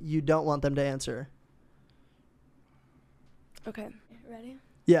one, you don't want them to answer. Okay. Ready?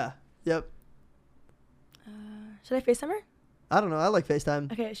 Yeah. Yep. Should I FaceTime her? I don't know. I like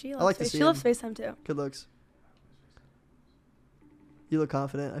FaceTime. Okay, she like loves to see she loves him. FaceTime too. Good looks. You look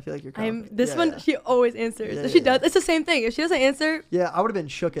confident. I feel like you're confident. Yeah. She always answers. Yeah, If she yeah. does, it's the same thing. If she doesn't answer, Yeah, I would have been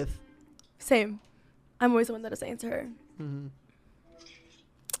shooketh. same. I'm always the one that doesn't answer her. Mm-hmm.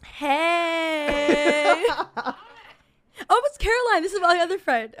 Hey. Oh, it's Caroline. This is my other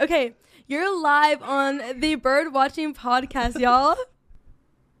friend. Okay, you're live on the Birdwatching podcast, y'all. Oh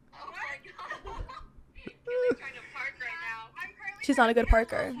my god. He's trying to park right now. I'm currently She's not a good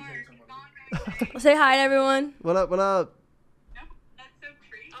parker. parked. Say hi to everyone. What up? What up? No, that's so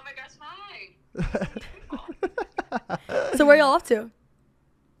creepy. Oh my gosh, hi. So where y'all off to?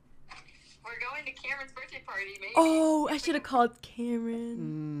 We're going to Cameron's birthday party, maybe. Oh, I should have called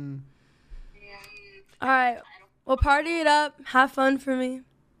Cameron. Mm. Yeah. All right, we'll party it up. Have fun for me.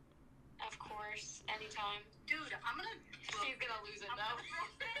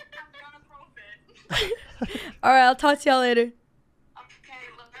 All right, I'll talk to y'all later. Okay,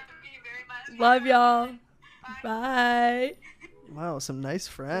 love you very much. Love y'all. Bye. Wow, some nice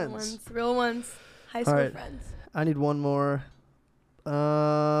friends. Real ones. High school right. friends. I need one more.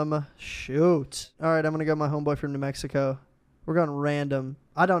 Shoot. All right, I'm gonna go with my homeboy from New Mexico. We're going random.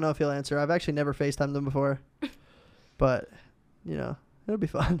 I don't know if he'll answer. I've actually never FaceTimed him before, but you know, it'll be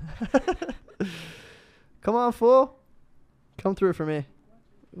fun. Come on, fool. Come through for me.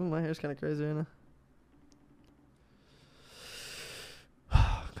 Ooh, my hair's kind of crazy right now.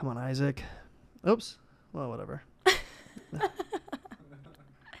 Come on, Isaac. Oops. Well, whatever.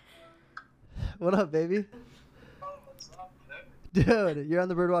 What up, baby? What's up, Dude, you're on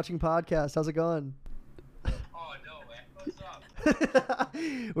the Birdwatching podcast. How's it going? Oh, no, man. What's up?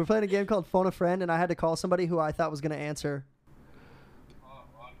 We're playing a game called Phone a Friend, and I had to call somebody who I thought was going to answer. Oh,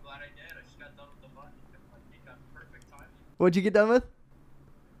 well, I'm glad I did. I just got done with the button. You got perfect timing. What'd you get done with?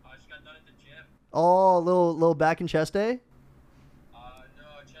 I just got done at the gym. Oh, little back and chest day? No,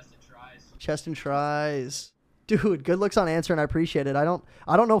 chest and tries. Chest and tries. Dude, good looks on answering. I appreciate it. I don't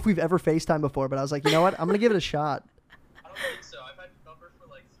know if we've ever FaceTime before, but I was like, you know what? I'm going to give it a shot. I don't think so. I've had your number for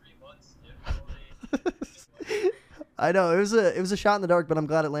like 3 months, dude. I know. It was a shot in the dark, but I'm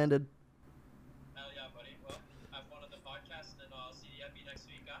glad it landed. Hell yeah, buddy. Well, have fun on the podcast, and I'll see you next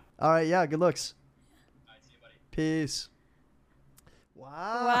week, huh? All right, yeah, good looks. All right, see you, buddy. Peace. Wow.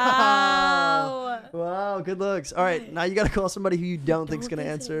 Wow. Wow, good looks. All right, now you got to call somebody who you don't think's going to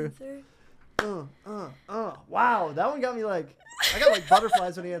think answer. so. Wow, that one got me like, I got like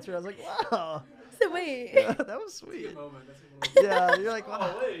butterflies when he answered. I was like, wow. So wait. That was sweet. Yeah, you're like,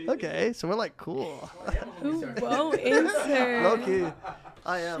 wow. Okay, so we're like, cool. Who won't answer? Low key.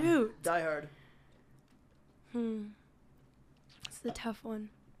 I am. Shoot. Die hard. It's the tough one.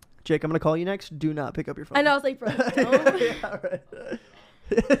 Jake, I'm going to call you next. Do not pick up your phone. I know, I was like, bro, don't. Yeah,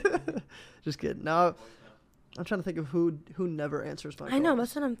 right. Just kidding. No, I'm trying to think of who never answers my phone. I know,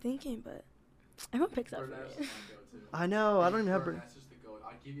 that's what I'm thinking, but everyone picks up for me. I know. I don't even have.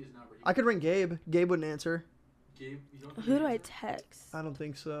 I could ring Gabe. Gabe wouldn't answer. Who do I text? I don't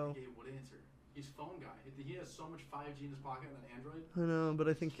think so. Gabe would answer. He's phone guy. He has so much 5G in his pocket on Android. I know, but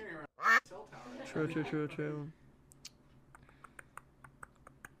I think. Carrying around a cell tower. True.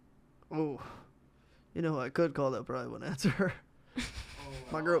 Oh, you know who I could call that probably wouldn't answer.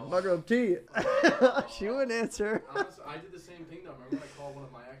 My girl T. She wouldn't answer. Honestly, I did the same thing though. Remember when I called one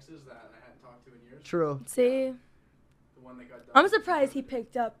of my exes that I hadn't talked to in years? True. See? The one that got done. I'm surprised he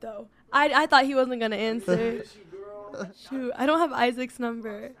picked up, though. I thought he wasn't going to answer. Shoot, I don't have Isaac's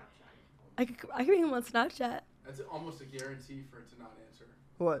number. I could ring him on Snapchat. That's almost a guarantee for it to not answer.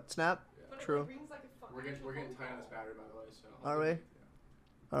 What? Snap? Yeah. True. We're getting tight on this battery, by the way. So. Are we?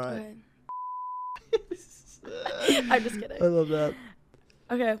 All right. Okay. I'm just kidding. I love that.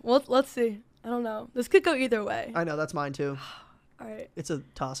 Okay, well, let's see. I don't know. This could go either way. I know, that's mine too. All right. It's a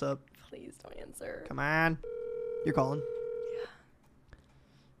toss-up. Please don't answer. Come on. You're calling. Yeah.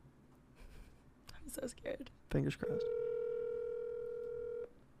 I'm so scared. Fingers crossed.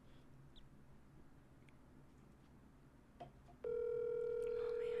 Oh,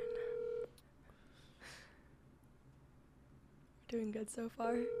 man. Doing good so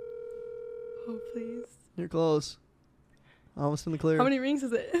far. Oh, please. You're close. Almost in the clear. How many rings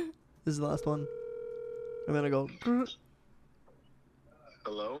is it? This is the last one. I'm gonna go.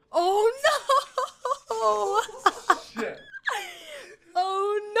 Hello? Oh, no! Shit.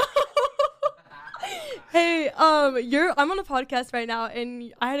 Oh, no! Hey, I'm on a podcast right now,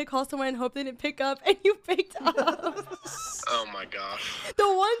 and I had to call someone and hope they didn't pick up, and you picked up. Oh, my gosh.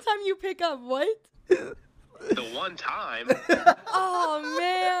 The one time you pick up, what? The one time? Oh,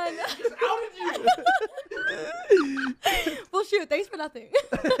 man. Well, shoot, thanks for nothing.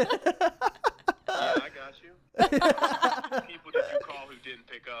 Yeah, I got you. People did you call who didn't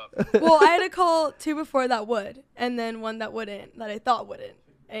pick up? Well, I had to call 2 before that would, and then 1 that wouldn't, that I thought wouldn't,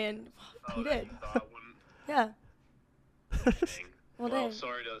 and he that did. you thought wouldn't? Yeah. Dang. Well, Well, dang.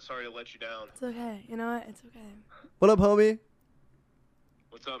 sorry to let you down. It's okay. You know what? It's okay. What up, homie?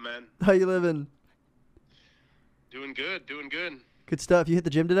 What's up, man? How you living? Doing good. Good stuff. You hit the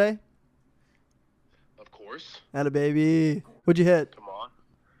gym today? Of course. Atta baby. What'd you hit? Come on.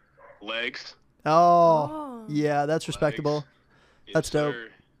 Legs. Oh. Yeah, that's respectable. Yes, That's dope. sir.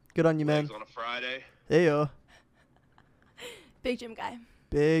 Good on you, man. Legs on a Friday. There you go. Big gym guy.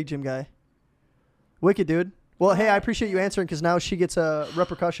 Big gym guy. Wicked, dude. Well, hey, I appreciate you answering because now she gets a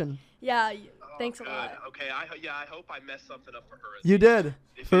repercussion. Yeah, thanks a Good. lot. Okay, I hope I messed something up for her. You did.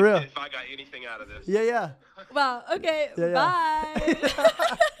 For real. If I got anything out of this. Yeah. Wow, okay, Yeah. bye.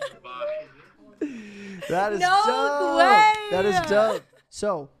 Bye. That is No dope. way. That is dope.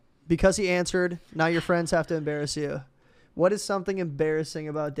 So, Because he answered, now your friends have to embarrass you. What is something embarrassing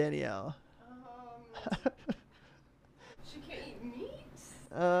about Danielle? She can't eat meat.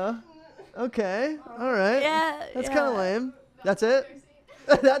 Okay. All right. Yeah. That's kind of lame. That's it?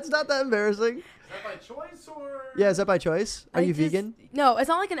 That's not that embarrassing. Is that by choice or? Yeah, is that by choice? Are you vegan? No, it's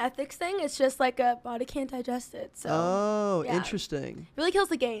not like an ethics thing. It's just like a body can't digest it. So Oh, yeah. interesting. Really kills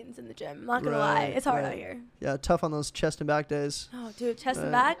the gains in the gym. I'm not gonna lie. It's hard out here. Yeah, tough on those chest and back days. Oh, dude, chest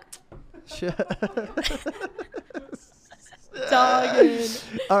and back. Dogging.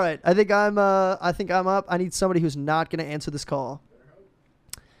 All right, I think I'm up. I need somebody who's not gonna answer this call.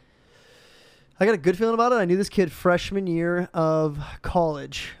 I got a good feeling about it. I knew this kid freshman year of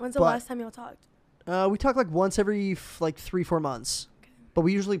college. When's the last time y'all talked? We talk like once every 3-4 months. Okay. But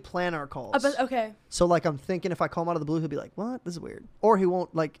we usually plan our calls. Okay. So like I'm thinking if I call him out of the blue, he'll be like, "What? This is weird." Or he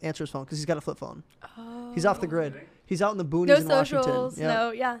won't like answer his phone because he's got a flip phone. Oh. He's off the grid. He's out in the boonies No in socials. Washington. Yeah.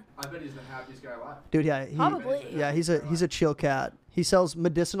 No, yeah. I bet he's the happiest guy alive. Dude, yeah. Probably. Yeah, he's a chill cat. He sells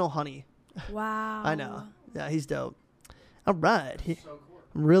medicinal honey. Wow. I know. Yeah, he's dope. All right. So cool.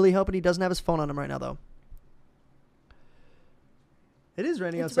 I'm really hoping he doesn't have his phone on him right now, though. It is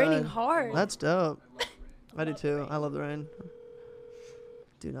raining outside. It's raining hard. That's dope. I do too. I love the rain.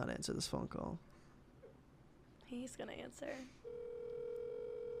 Do not answer this phone call. He's gonna answer.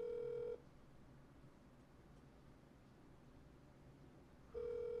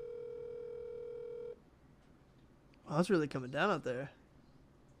 Oh, it's really coming down out there.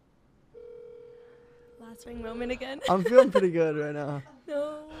 Last ring moment again. I'm feeling pretty good right now.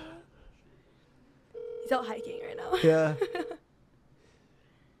 No. He's out hiking right now. Yeah.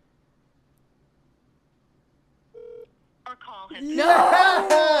 Our call has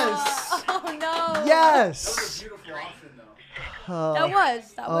Yes! Oh no. That was Yes! a beautiful option, though. Oh, That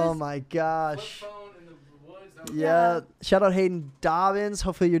was. oh my Flip gosh. phone in the woods. That was Yeah. Shout out Hayden Dobbins.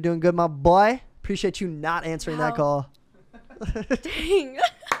 Hopefully you're doing good, my boy. Appreciate you not answering that call. Dang.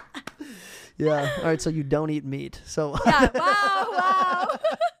 Yeah. All right. So you don't eat meat. So Yeah. Wow.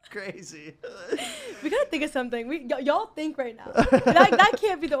 crazy. We gotta think of something. Y'all think right now. that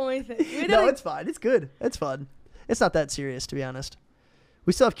can't be the only thing. No, it's fine. It's good. It's fun. It's not that serious, to be honest.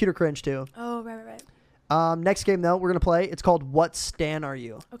 We still have cute or cringe too. Oh, right. Next game though, we're gonna play. It's called What Stan Are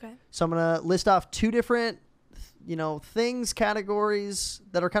You? Okay. So I'm gonna list off two different, things, categories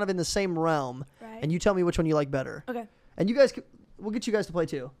that are kind of in the same realm, Right. and you tell me which one you like better. Okay. And you guys, we'll get you guys to play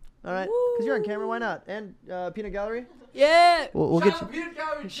too. All right? Because you're on camera. Why not? And Peanut Gallery. Yeah. We'll get you. Peanut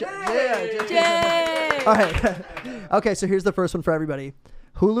Gallery. Yeah. Yay. All right. Okay. So here's the first one for everybody: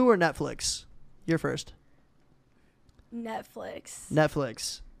 Hulu or Netflix? You're first. Netflix. Netflix.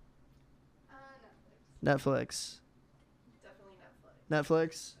 Netflix. Netflix. Definitely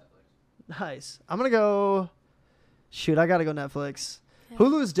Netflix. Netflix. Nice. I'm gonna go. Shoot, I gotta go Netflix. Yeah.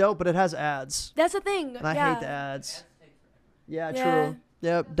 Hulu is dope, but it has ads, That's the thing. and I yeah. hate the ads. Yeah, Yeah. true.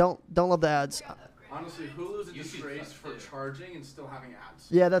 Yeah, don't love the ads. Honestly, Hulu's a disgrace for charging and still having ads.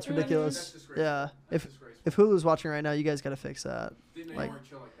 Yeah, that's Mhm. ridiculous. That's disgraceful. Yeah, That's if disgraceful. Hulu's watching right now, you guys gotta fix that. Didn't know like- you weren't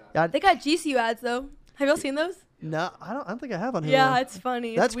chill like that. Yeah, They got GCU ads though. Have y'all seen those? no, I don't think I have on Hulu. Yeah, it's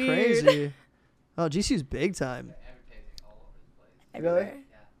funny. That's it's weird. crazy. Oh, GCU's big time. Everywhere.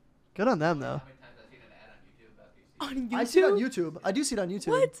 Good on them though. On YouTube. I see it on YouTube. I do see it on YouTube.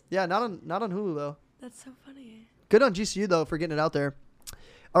 What? Yeah, not on Hulu though. That's so funny. Good on GCU though for getting it out there.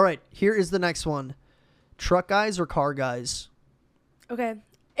 All right, here is the next one: truck guys or car guys? Okay.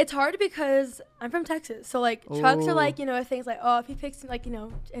 It's hard because I'm from Texas, so like trucks are Ooh. like things like if he picks like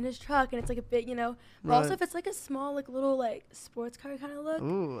in his truck and it's like a big but also Right. if it's like a small like little like sports car kind of look,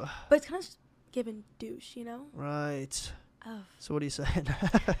 Ooh, but it's kind of giving douche, right. Oh, So what are you saying?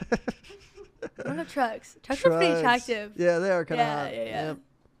 I don't have trucks. Trucks are pretty Trucks. attractive. Yeah, they are kind of Yeah, hot. yeah. Yep.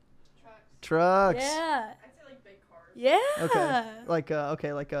 Trucks. Trucks. Yeah. I'd say like big cars. Yeah.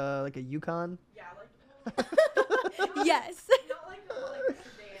 Okay. Like like a Yukon. Yeah, like Yes. not like a sedan.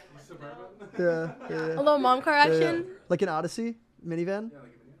 Suburban? Yeah. A little mom car action. Like an Odyssey minivan. Yeah,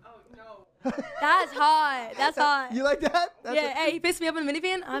 like a video. Oh no. That's hot. That's hot. You like that? That's Yeah. Hey, he picks me up in a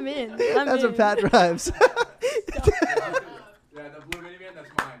minivan. I'm in. That's what Pat drives. Yeah, the blue minivan, that's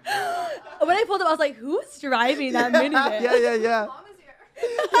mine. When I pulled up, I was like, "Who's driving that minivan?" yeah. Mom is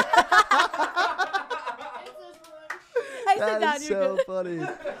here. Hey, sit down. That's You're so good. funny.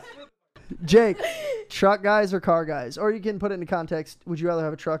 Jake, truck guys or car guys? Or you can put it into context. Would you rather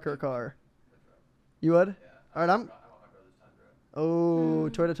have a truck or a car? You would? All right, Oh,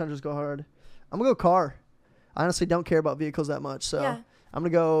 Toyota Tundras go hard. I'm going to go car. I honestly don't care about vehicles that much, so Yeah. I'm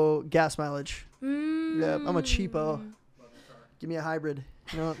going to go gas mileage. Yeah, I'm a Mm. cheapo. Give me a hybrid.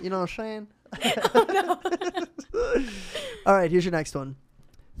 You know what I'm saying? Oh, no. All right, here's your next one.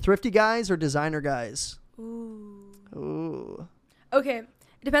 Thrifty guys or designer guys? Ooh. Ooh. Okay, it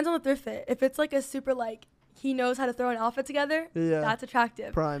depends on the thrift fit. If it's like a super like he knows how to throw an outfit together, Yeah. that's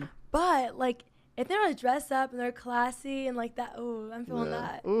attractive. Prime. But like if they're gonna dress up and they're classy and like that, ooh, I'm feeling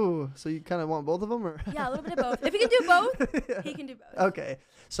that. Ooh. So you kind of want both of them, or? Yeah, a little bit of both. If he can do both, Yeah. he can do both. Okay.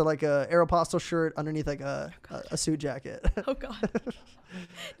 So like a Aeropostale shirt underneath like a suit jacket. Oh God.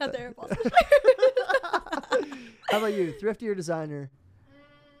 Not the Aeropostale. How about you? Thrifty or designer?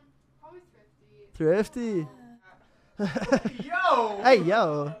 Probably thrifty. Thrifty. Yo. Hey,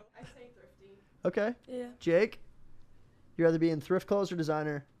 yo. I say thrifty. Okay. Yeah. Jake, you rather be in thrift clothes or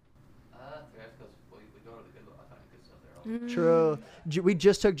designer? Thrift because we go to the Goodwill. I find good stuff there. All True. We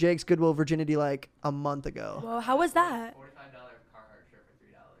just took Jake's Goodwill virginity like a month ago. Well, how was that? $45 Carhartt shirt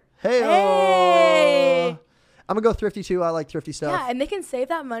for $3. Hey. Hey. I'm gonna go thrifty too. I like thrifty stuff. Yeah, and they can save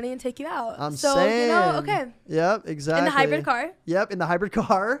that money and take you out. I'm so, saying. you know, okay. Yep, exactly. In the hybrid car, Yep, in the hybrid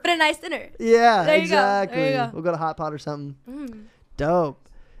car. but a nice dinner. Yeah, There you go. exactly. There you go. We'll go to Hot Pot or something. Mm. Dope.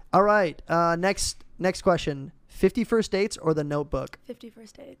 All right. Next question. 50 first dates or The Notebook? 50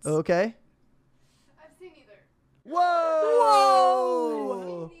 first dates. Okay. I've seen either.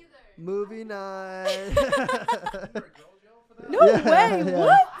 Whoa. Seen either. Movie night. No Yeah, way. yeah.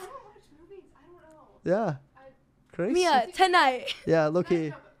 What? I don't watch movies. I don't know. Yeah. Crazy. Mia, tonight. Yeah,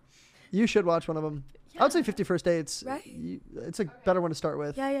 low-key. You should watch one of them. I would say 50 First Dates. Right? It's a better one to start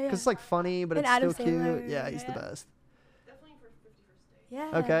with. Yeah, yeah, yeah. Because it's like funny, but And it's Adam still cute. Sandler, Yeah, he's the yeah. best. Definitely for 51st date.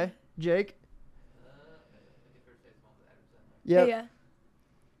 Yeah. Okay. Jake? Yeah. Yep. Yeah.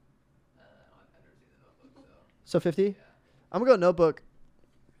 So 50? I'm going to go Notebook.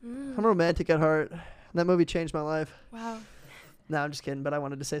 Mm. I'm romantic at heart. That movie changed my life. Wow. No, I'm just kidding, but I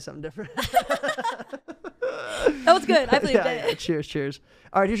wanted to say something different. That was good. I believed yeah, it. yeah. Cheers, cheers.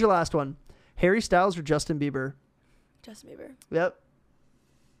 All right, here's your last one. Harry Styles or Justin Bieber? Justin Bieber. Yep.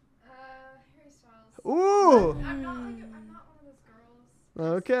 Harry Styles. Ooh. I'm not one of those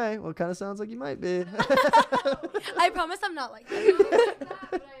girls. Okay. Well, kind of sounds like you might be. I promise I'm not like I'm that. not like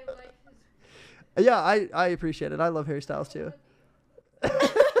that, but I like his. Yeah, I appreciate it. I love Harry Styles too.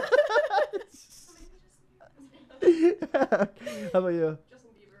 How about you? Justin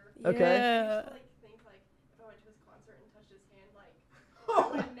Bieber. Okay. I Yeah. used to, like, think, like, if I went to his concert and touched his hand, like,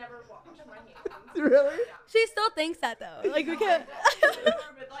 I would never wash my hands. Really? She still thinks that though. Like we can't.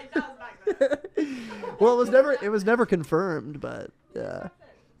 But, like, that was back then. Well, it was never confirmed, but yeah.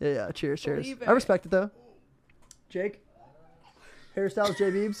 Yeah. Cheers, cheers. Believe I it. respect it though. Jake? Harry Styles,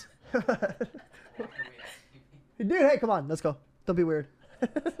 J Beebs? Dude, hey, come on, let's go. Don't be weird.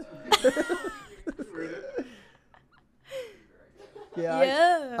 Yeah.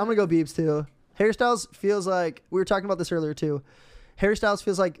 Yeah. I'm gonna go Biebs too. Harry Styles feels like we were talking about this earlier too. Harry Styles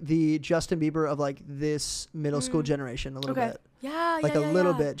feels like the Justin Bieber of like this middle school generation a little Okay. bit. Yeah. Like yeah, a yeah,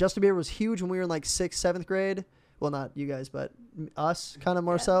 little yeah. bit. Justin Bieber was huge when we were in like 6th, 7th grade. Well, not you guys, but us kind of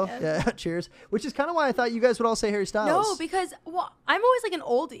more Yeah, so. yeah. Yeah. Cheers. Which is kind of why I thought you guys would all say Harry Styles. No, because well, I'm always like an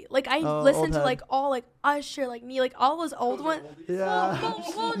oldie. Like I Oh, listen old to head. like all like Usher, like me, like all those old ones. Yeah.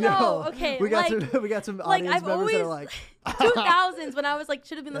 Well, Yo, no, okay. We got like, some. We got some like audience I've members that are always like 2000s when I was like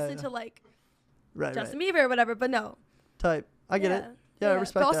should have been Yeah, listening yeah. to like right, Justin right. Bieber or whatever, but no. Type. I get it. Yeah, I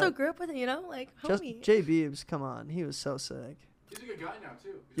respect But also that. grew up with it, you know, like Just homie. J Beebs, come on, he was so sick. He's a good guy now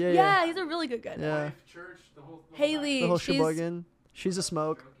too. Yeah, yeah, he's a really good guy. Yeah. Wife, church, the whole. Haley, The whole she's sheboygan. She's a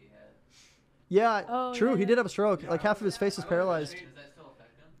smoke. Yeah, Oh, true. yeah, He yeah. did have a stroke. Like half of his face was paralyzed. Does that still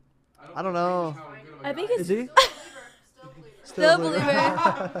affect him? I don't know. I think Is he? Still believe-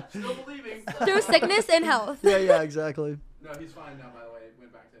 believer. Still believing. Through sickness and health. Yeah, yeah, exactly. No, he's fine now. By the way,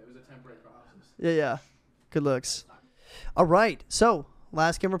 went back to it was a temporary paralysis. Yeah, yeah. Good looks. All right. So,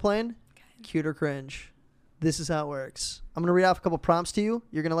 last game we're playing, cute or cringe. This is how it works. I'm going to read off a couple prompts to you.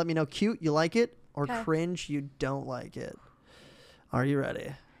 You're going to let me know cute, you like it, or Okay. cringe, you don't like it. Are you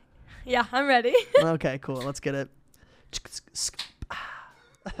ready? Yeah, I'm ready. Okay, cool. Let's get it.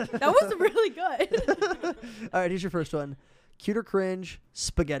 That was really good. All right, here's your first one. Cute or cringe,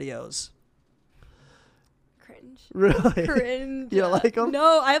 SpaghettiOs. Cringe. Really? Cringe. You don't like 'em?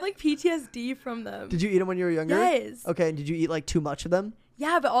 No, I have like PTSD from them. Did you eat them when you were younger? Yes. Okay, and did you eat like too much of them?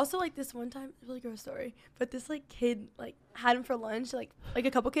 Yeah, but also like this one time, really gross story. But this like kid like had him for lunch, like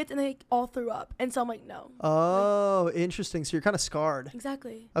a couple kids, and they all threw up. And so I'm like, no. Oh, interesting. So you're kind of scarred.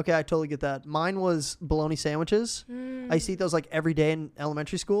 Exactly. Okay, I totally get that. Mine was bologna sandwiches. I used to eat those like every day in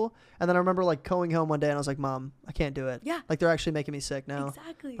elementary school. And then I remember like going home one day and I was like, Mom, I can't do it. Yeah. Like they're actually making me sick now.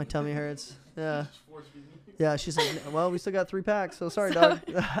 Exactly. My tummy hurts. Yeah. Force feeding. Yeah, she's like, well, we still got 3 packs, so sorry, dog.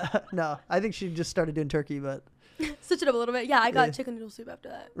 No, I think she just started doing turkey, but Switch it up a little bit. Yeah, I got Yeah. chicken noodle soup after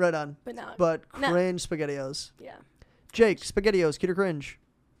that. right on. But now, But No. cringe SpaghettiOs. yeah. Jake, SpaghettiOs, cute or cringe?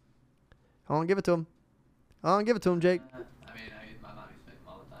 Hold on, give it to him. Hold on, give it to him, Jake. I mean, my mom used to make them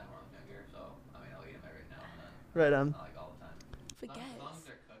all the time when I was younger, so I mean, I'll eat them every now and then. Right on. Not like all the time. Forget. As long as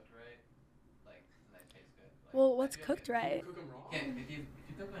they're cooked right, like they taste good. Like, Well, what's cooked right? Cook them raw. if you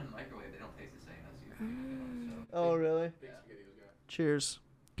cook them in the microwave, they don't taste the same as you cook them. So. Oh, really? Big SpaghettiOs guy. Cheers.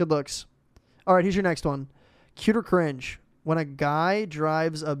 Good looks. All right, here's your next one. Cute or cringe? When a guy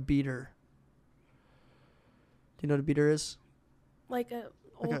drives a beater. Do you know what a beater is? Like a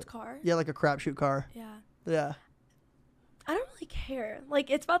Like old a- car. Yeah, like a crapshoot car. Yeah. Yeah. I don't really care. Like,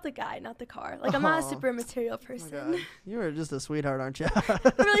 it's about the guy, not the car. Like, I'm not a Aw. super material Oh my person. God. You are just a sweetheart, aren't you? I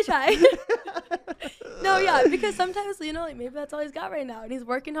really try. No, yeah, because sometimes, you know, like, maybe that's all he's got right now, and he's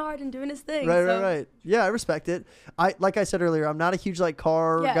working hard and doing his thing. Right. Yeah, I respect it. Like I said earlier, I'm not a huge like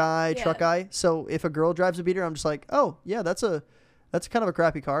car Yeah, guy, yeah. truck guy. So if a girl drives a beater, I'm just like, oh yeah, that's kind of a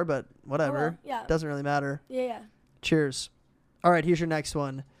crappy car, but whatever. well, yeah. Doesn't really matter. Yeah. Cheers. All right, here's your next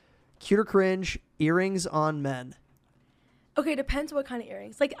one. Cute or cringe? Earrings on men. Okay, depends what kind of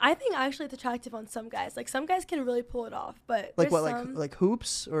earrings. Like, I think actually it's attractive on some guys. Like, some guys can really pull it off, but Like there's what? some, Like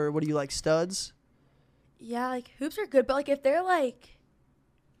hoops, or what do you like? Studs? yeah, like hoops are good, but like if they're like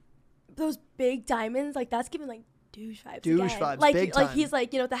those big diamonds, like that's giving like douche vibes. Douche again. vibes, Like big like time. he's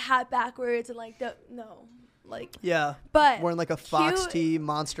like, you know, the hat backwards and like like. Yeah. But Wearing like a Fox cute- tee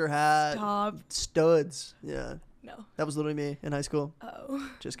monster hat. Stop. Studs. Yeah. No. That was literally me in high school. Oh.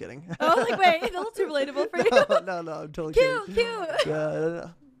 Just kidding. I was like, wait, that looks too relatable for you. no, I'm totally Cute, kidding. cute. Yeah,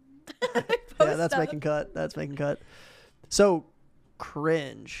 yeah, Post that's stuff. making cut. That's making cut. So,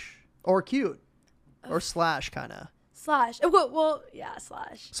 cringe or cute or slash kind of. Slash. Well, yeah,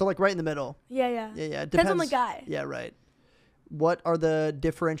 slash. So like right in the middle. Yeah. Yeah. It Depends on the guy. Yeah, right. What are the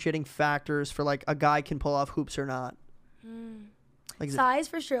differentiating factors for like a guy can pull off hoops or not? Like is it- Size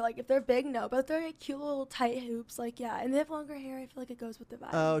for sure. Like if they're big, no. But if they're like cute little tight hoops, like yeah. And they have longer hair, I feel like it goes with the vibe.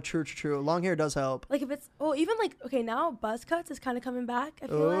 Oh, true. Long hair does help. Like if it's even like okay now buzz cuts is kind of coming back. I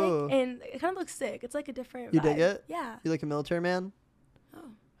feel Ooh. like, and it kind of looks sick. It's like a different. You vibe. dig it? Yeah. You like a military man? Oh,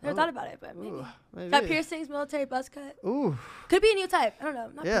 never Oh. thought about it, but maybe. Ooh, maybe. Got piercings, military buzz cut. Ooh, Could be a new type. I don't know.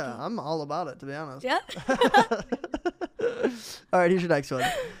 Not yeah, picky. I'm all about it to be honest. Yeah. All right, here's your next one.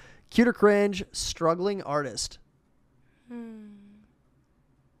 Cute or cringe? Struggling artist.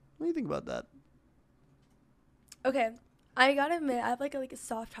 What do you think about that? Okay, I gotta admit, I have like a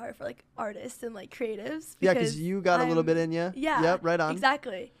soft heart for like artists and like creatives. Yeah, because you got a little I'm- bit in you. Yeah. Yep, right on.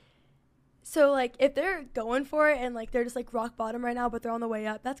 Exactly. So like if they're going for it and like they're just like rock bottom right now, but they're on the way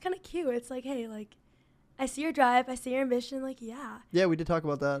up, that's kind of cute. It's like, hey, like I see your drive, I see your ambition. Like yeah, We did talk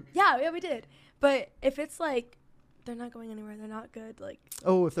about that. yeah, we did. But if it's like they're not going anywhere, they're not good. Like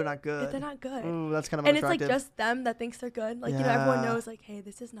Oh, if they're not good. if they're not good. Ooh, that's kind of And it's unattractive. like just them that thinks they're good. Like you know, everyone Yeah. knows like, hey,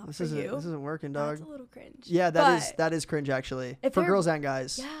 this is not this for isn't you. this isn't working, dog. That's a little cringe. Yeah, But- that is cringe actually If for they're- girls and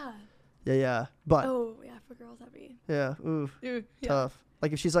guys. Yeah. Yeah. But Oh yeah, for girls that'd be. yeah, ooh, Yeah. tough.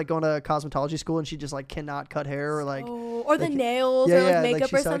 Like if she's like going to cosmetology school and she just like cannot cut hair or like Oh, or the like- nails or like makeup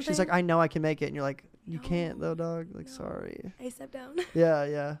she or sucks. something. She's like, I know I can make it, and you're like, you No, can't though, dog. Like, no. sorry. Hey, step down.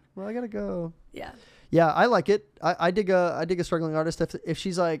 Yeah. Well, I gotta go. Yeah. Yeah, I like it. I dig a struggling artist if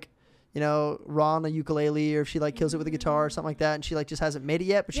she's like, you know, raw on a ukulele or if she like kills it with a guitar or something like that, and she like just hasn't made it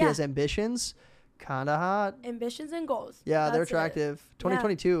yet, but she Yeah. has ambitions. Kind of hot. Ambitions and goals. Yeah, they're That's it. attractive.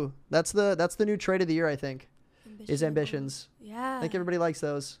 2022. That's the new trade of the year, I think. Is and ambitions. goals. Yeah. I think everybody likes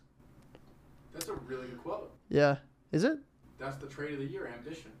those. That's a really good quote. Yeah. Is it? That's the trait of the year,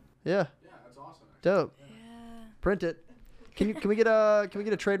 ambition. Yeah. Yeah, that's awesome. Actually. Dope. Yeah. Print it. Can we get a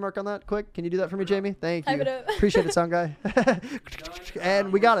trademark on that quick? Can you do that for me, Jamie? Thank Type you. it up. Appreciate it, sound guy.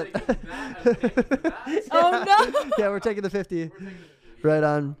 And we got it. Oh no. Yeah, we're taking the 50. Right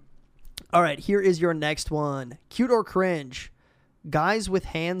on. All right, here is your next one. Cute or cringe? Guys with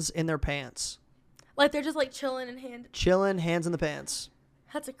hands in their pants. Like they're just like chilling and hand. Chilling, hands in the pants.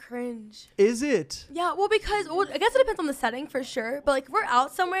 That's a cringe. Is it? Yeah, well, because I guess it depends on the setting for sure. But like, if we're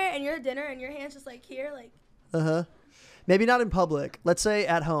out somewhere and you're at dinner and your hand's just like here, like. Uh-huh. Maybe not in public. Let's say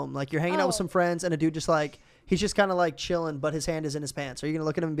at home. Like you're hanging out with Oh. some friends and a dude just like, he's just kind of like chilling, but his hand is in his pants. Are you going to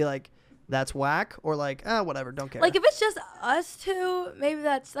look at him and be like, that's whack? Or like, whatever, don't care. Like if it's just us two, maybe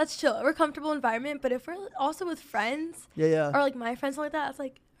that's chill. We're comfortable environment. But if we're also with friends Yeah. or like my friends, something like that, it's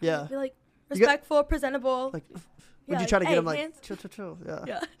like Yeah. be like You get- respectful, presentable. Like, Yeah, would you like, try to get hey, him like, hands. chill? Yeah.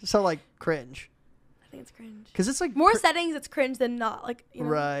 Yeah. So like cringe. I think it's cringe. Because it's like. More settings, it's cringe than not. Like you know.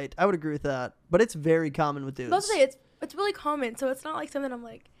 Right. I would agree with that. But it's very common with dudes. But I'll say it's really common, so it's not like something I'm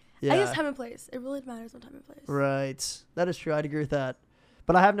like. Yeah. I guess time and place. It really matters on time and place. Right. That is true. I'd agree with that.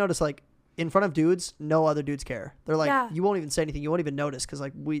 But I have noticed, like, in front of dudes, no other dudes care. They're like, Yeah. you won't even say anything. You won't even notice because,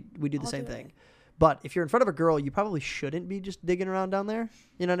 like, we do the I'll same do thing. it. But if you're in front of a girl, you probably shouldn't be just digging around down there.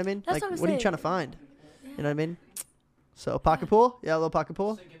 You know what I mean? That's like, what I'm what are you saying. trying to find? You know what I mean? So pocket pool? Yeah, a little pocket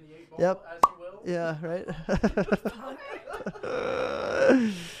pool. Sink in the 8 ball Yep. as you will. Yeah, right?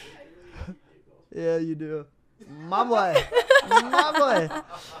 Yeah, you do. My boy. My boy.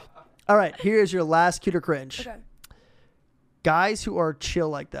 All right, here's your last cute or cringe. Okay. Guys who are chill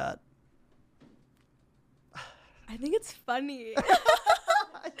like that. I think it's funny.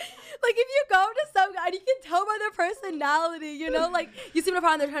 Like, if you go to some guy, and you can tell by their personality, you know? Like, you see them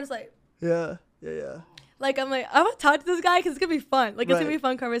around, they're kind of like, Yeah. like, I'm like, I want to talk to this guy because it's going to be fun. Like, it's going to Right. be a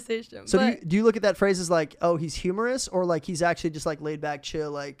fun conversation. So but do you look at that phrase as like, oh, he's humorous, or like he's actually just like laid back,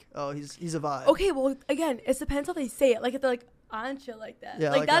 chill, like, oh, he's a vibe. okay, well, again, it depends how they say it. Like, if they're like, I'm chill like that. Yeah,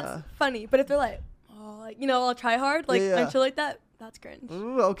 like like, that's funny. But if they're like, oh, like, you know, I'll try hard. Like, Yeah. I'm chill like that. That's cringe.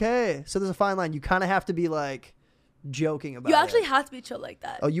 Ooh, okay. So there's a fine line. You kind of have to be like joking about You it. actually have to be chill like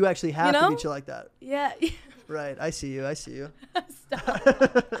that. Oh, you actually have You to be know? chill like that. Yeah. Right. I see you. Stop.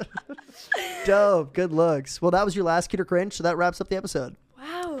 Dope. Good looks. Well, that was your last kid or cringe. So that wraps up the episode.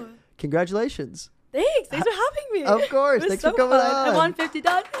 Wow. Congratulations. Thanks for having me. Of course. It was Thanks so for coming fun. I on. won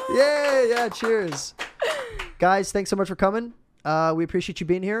 $50. Yeah. Cheers. Guys, thanks so much for coming. We appreciate you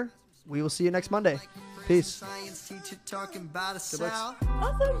being here. We will see you next Monday. Peace. Science teacher talking about a Good looks. South.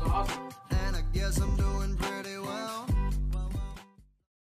 Awesome. Awesome. And I guess I'm doing pretty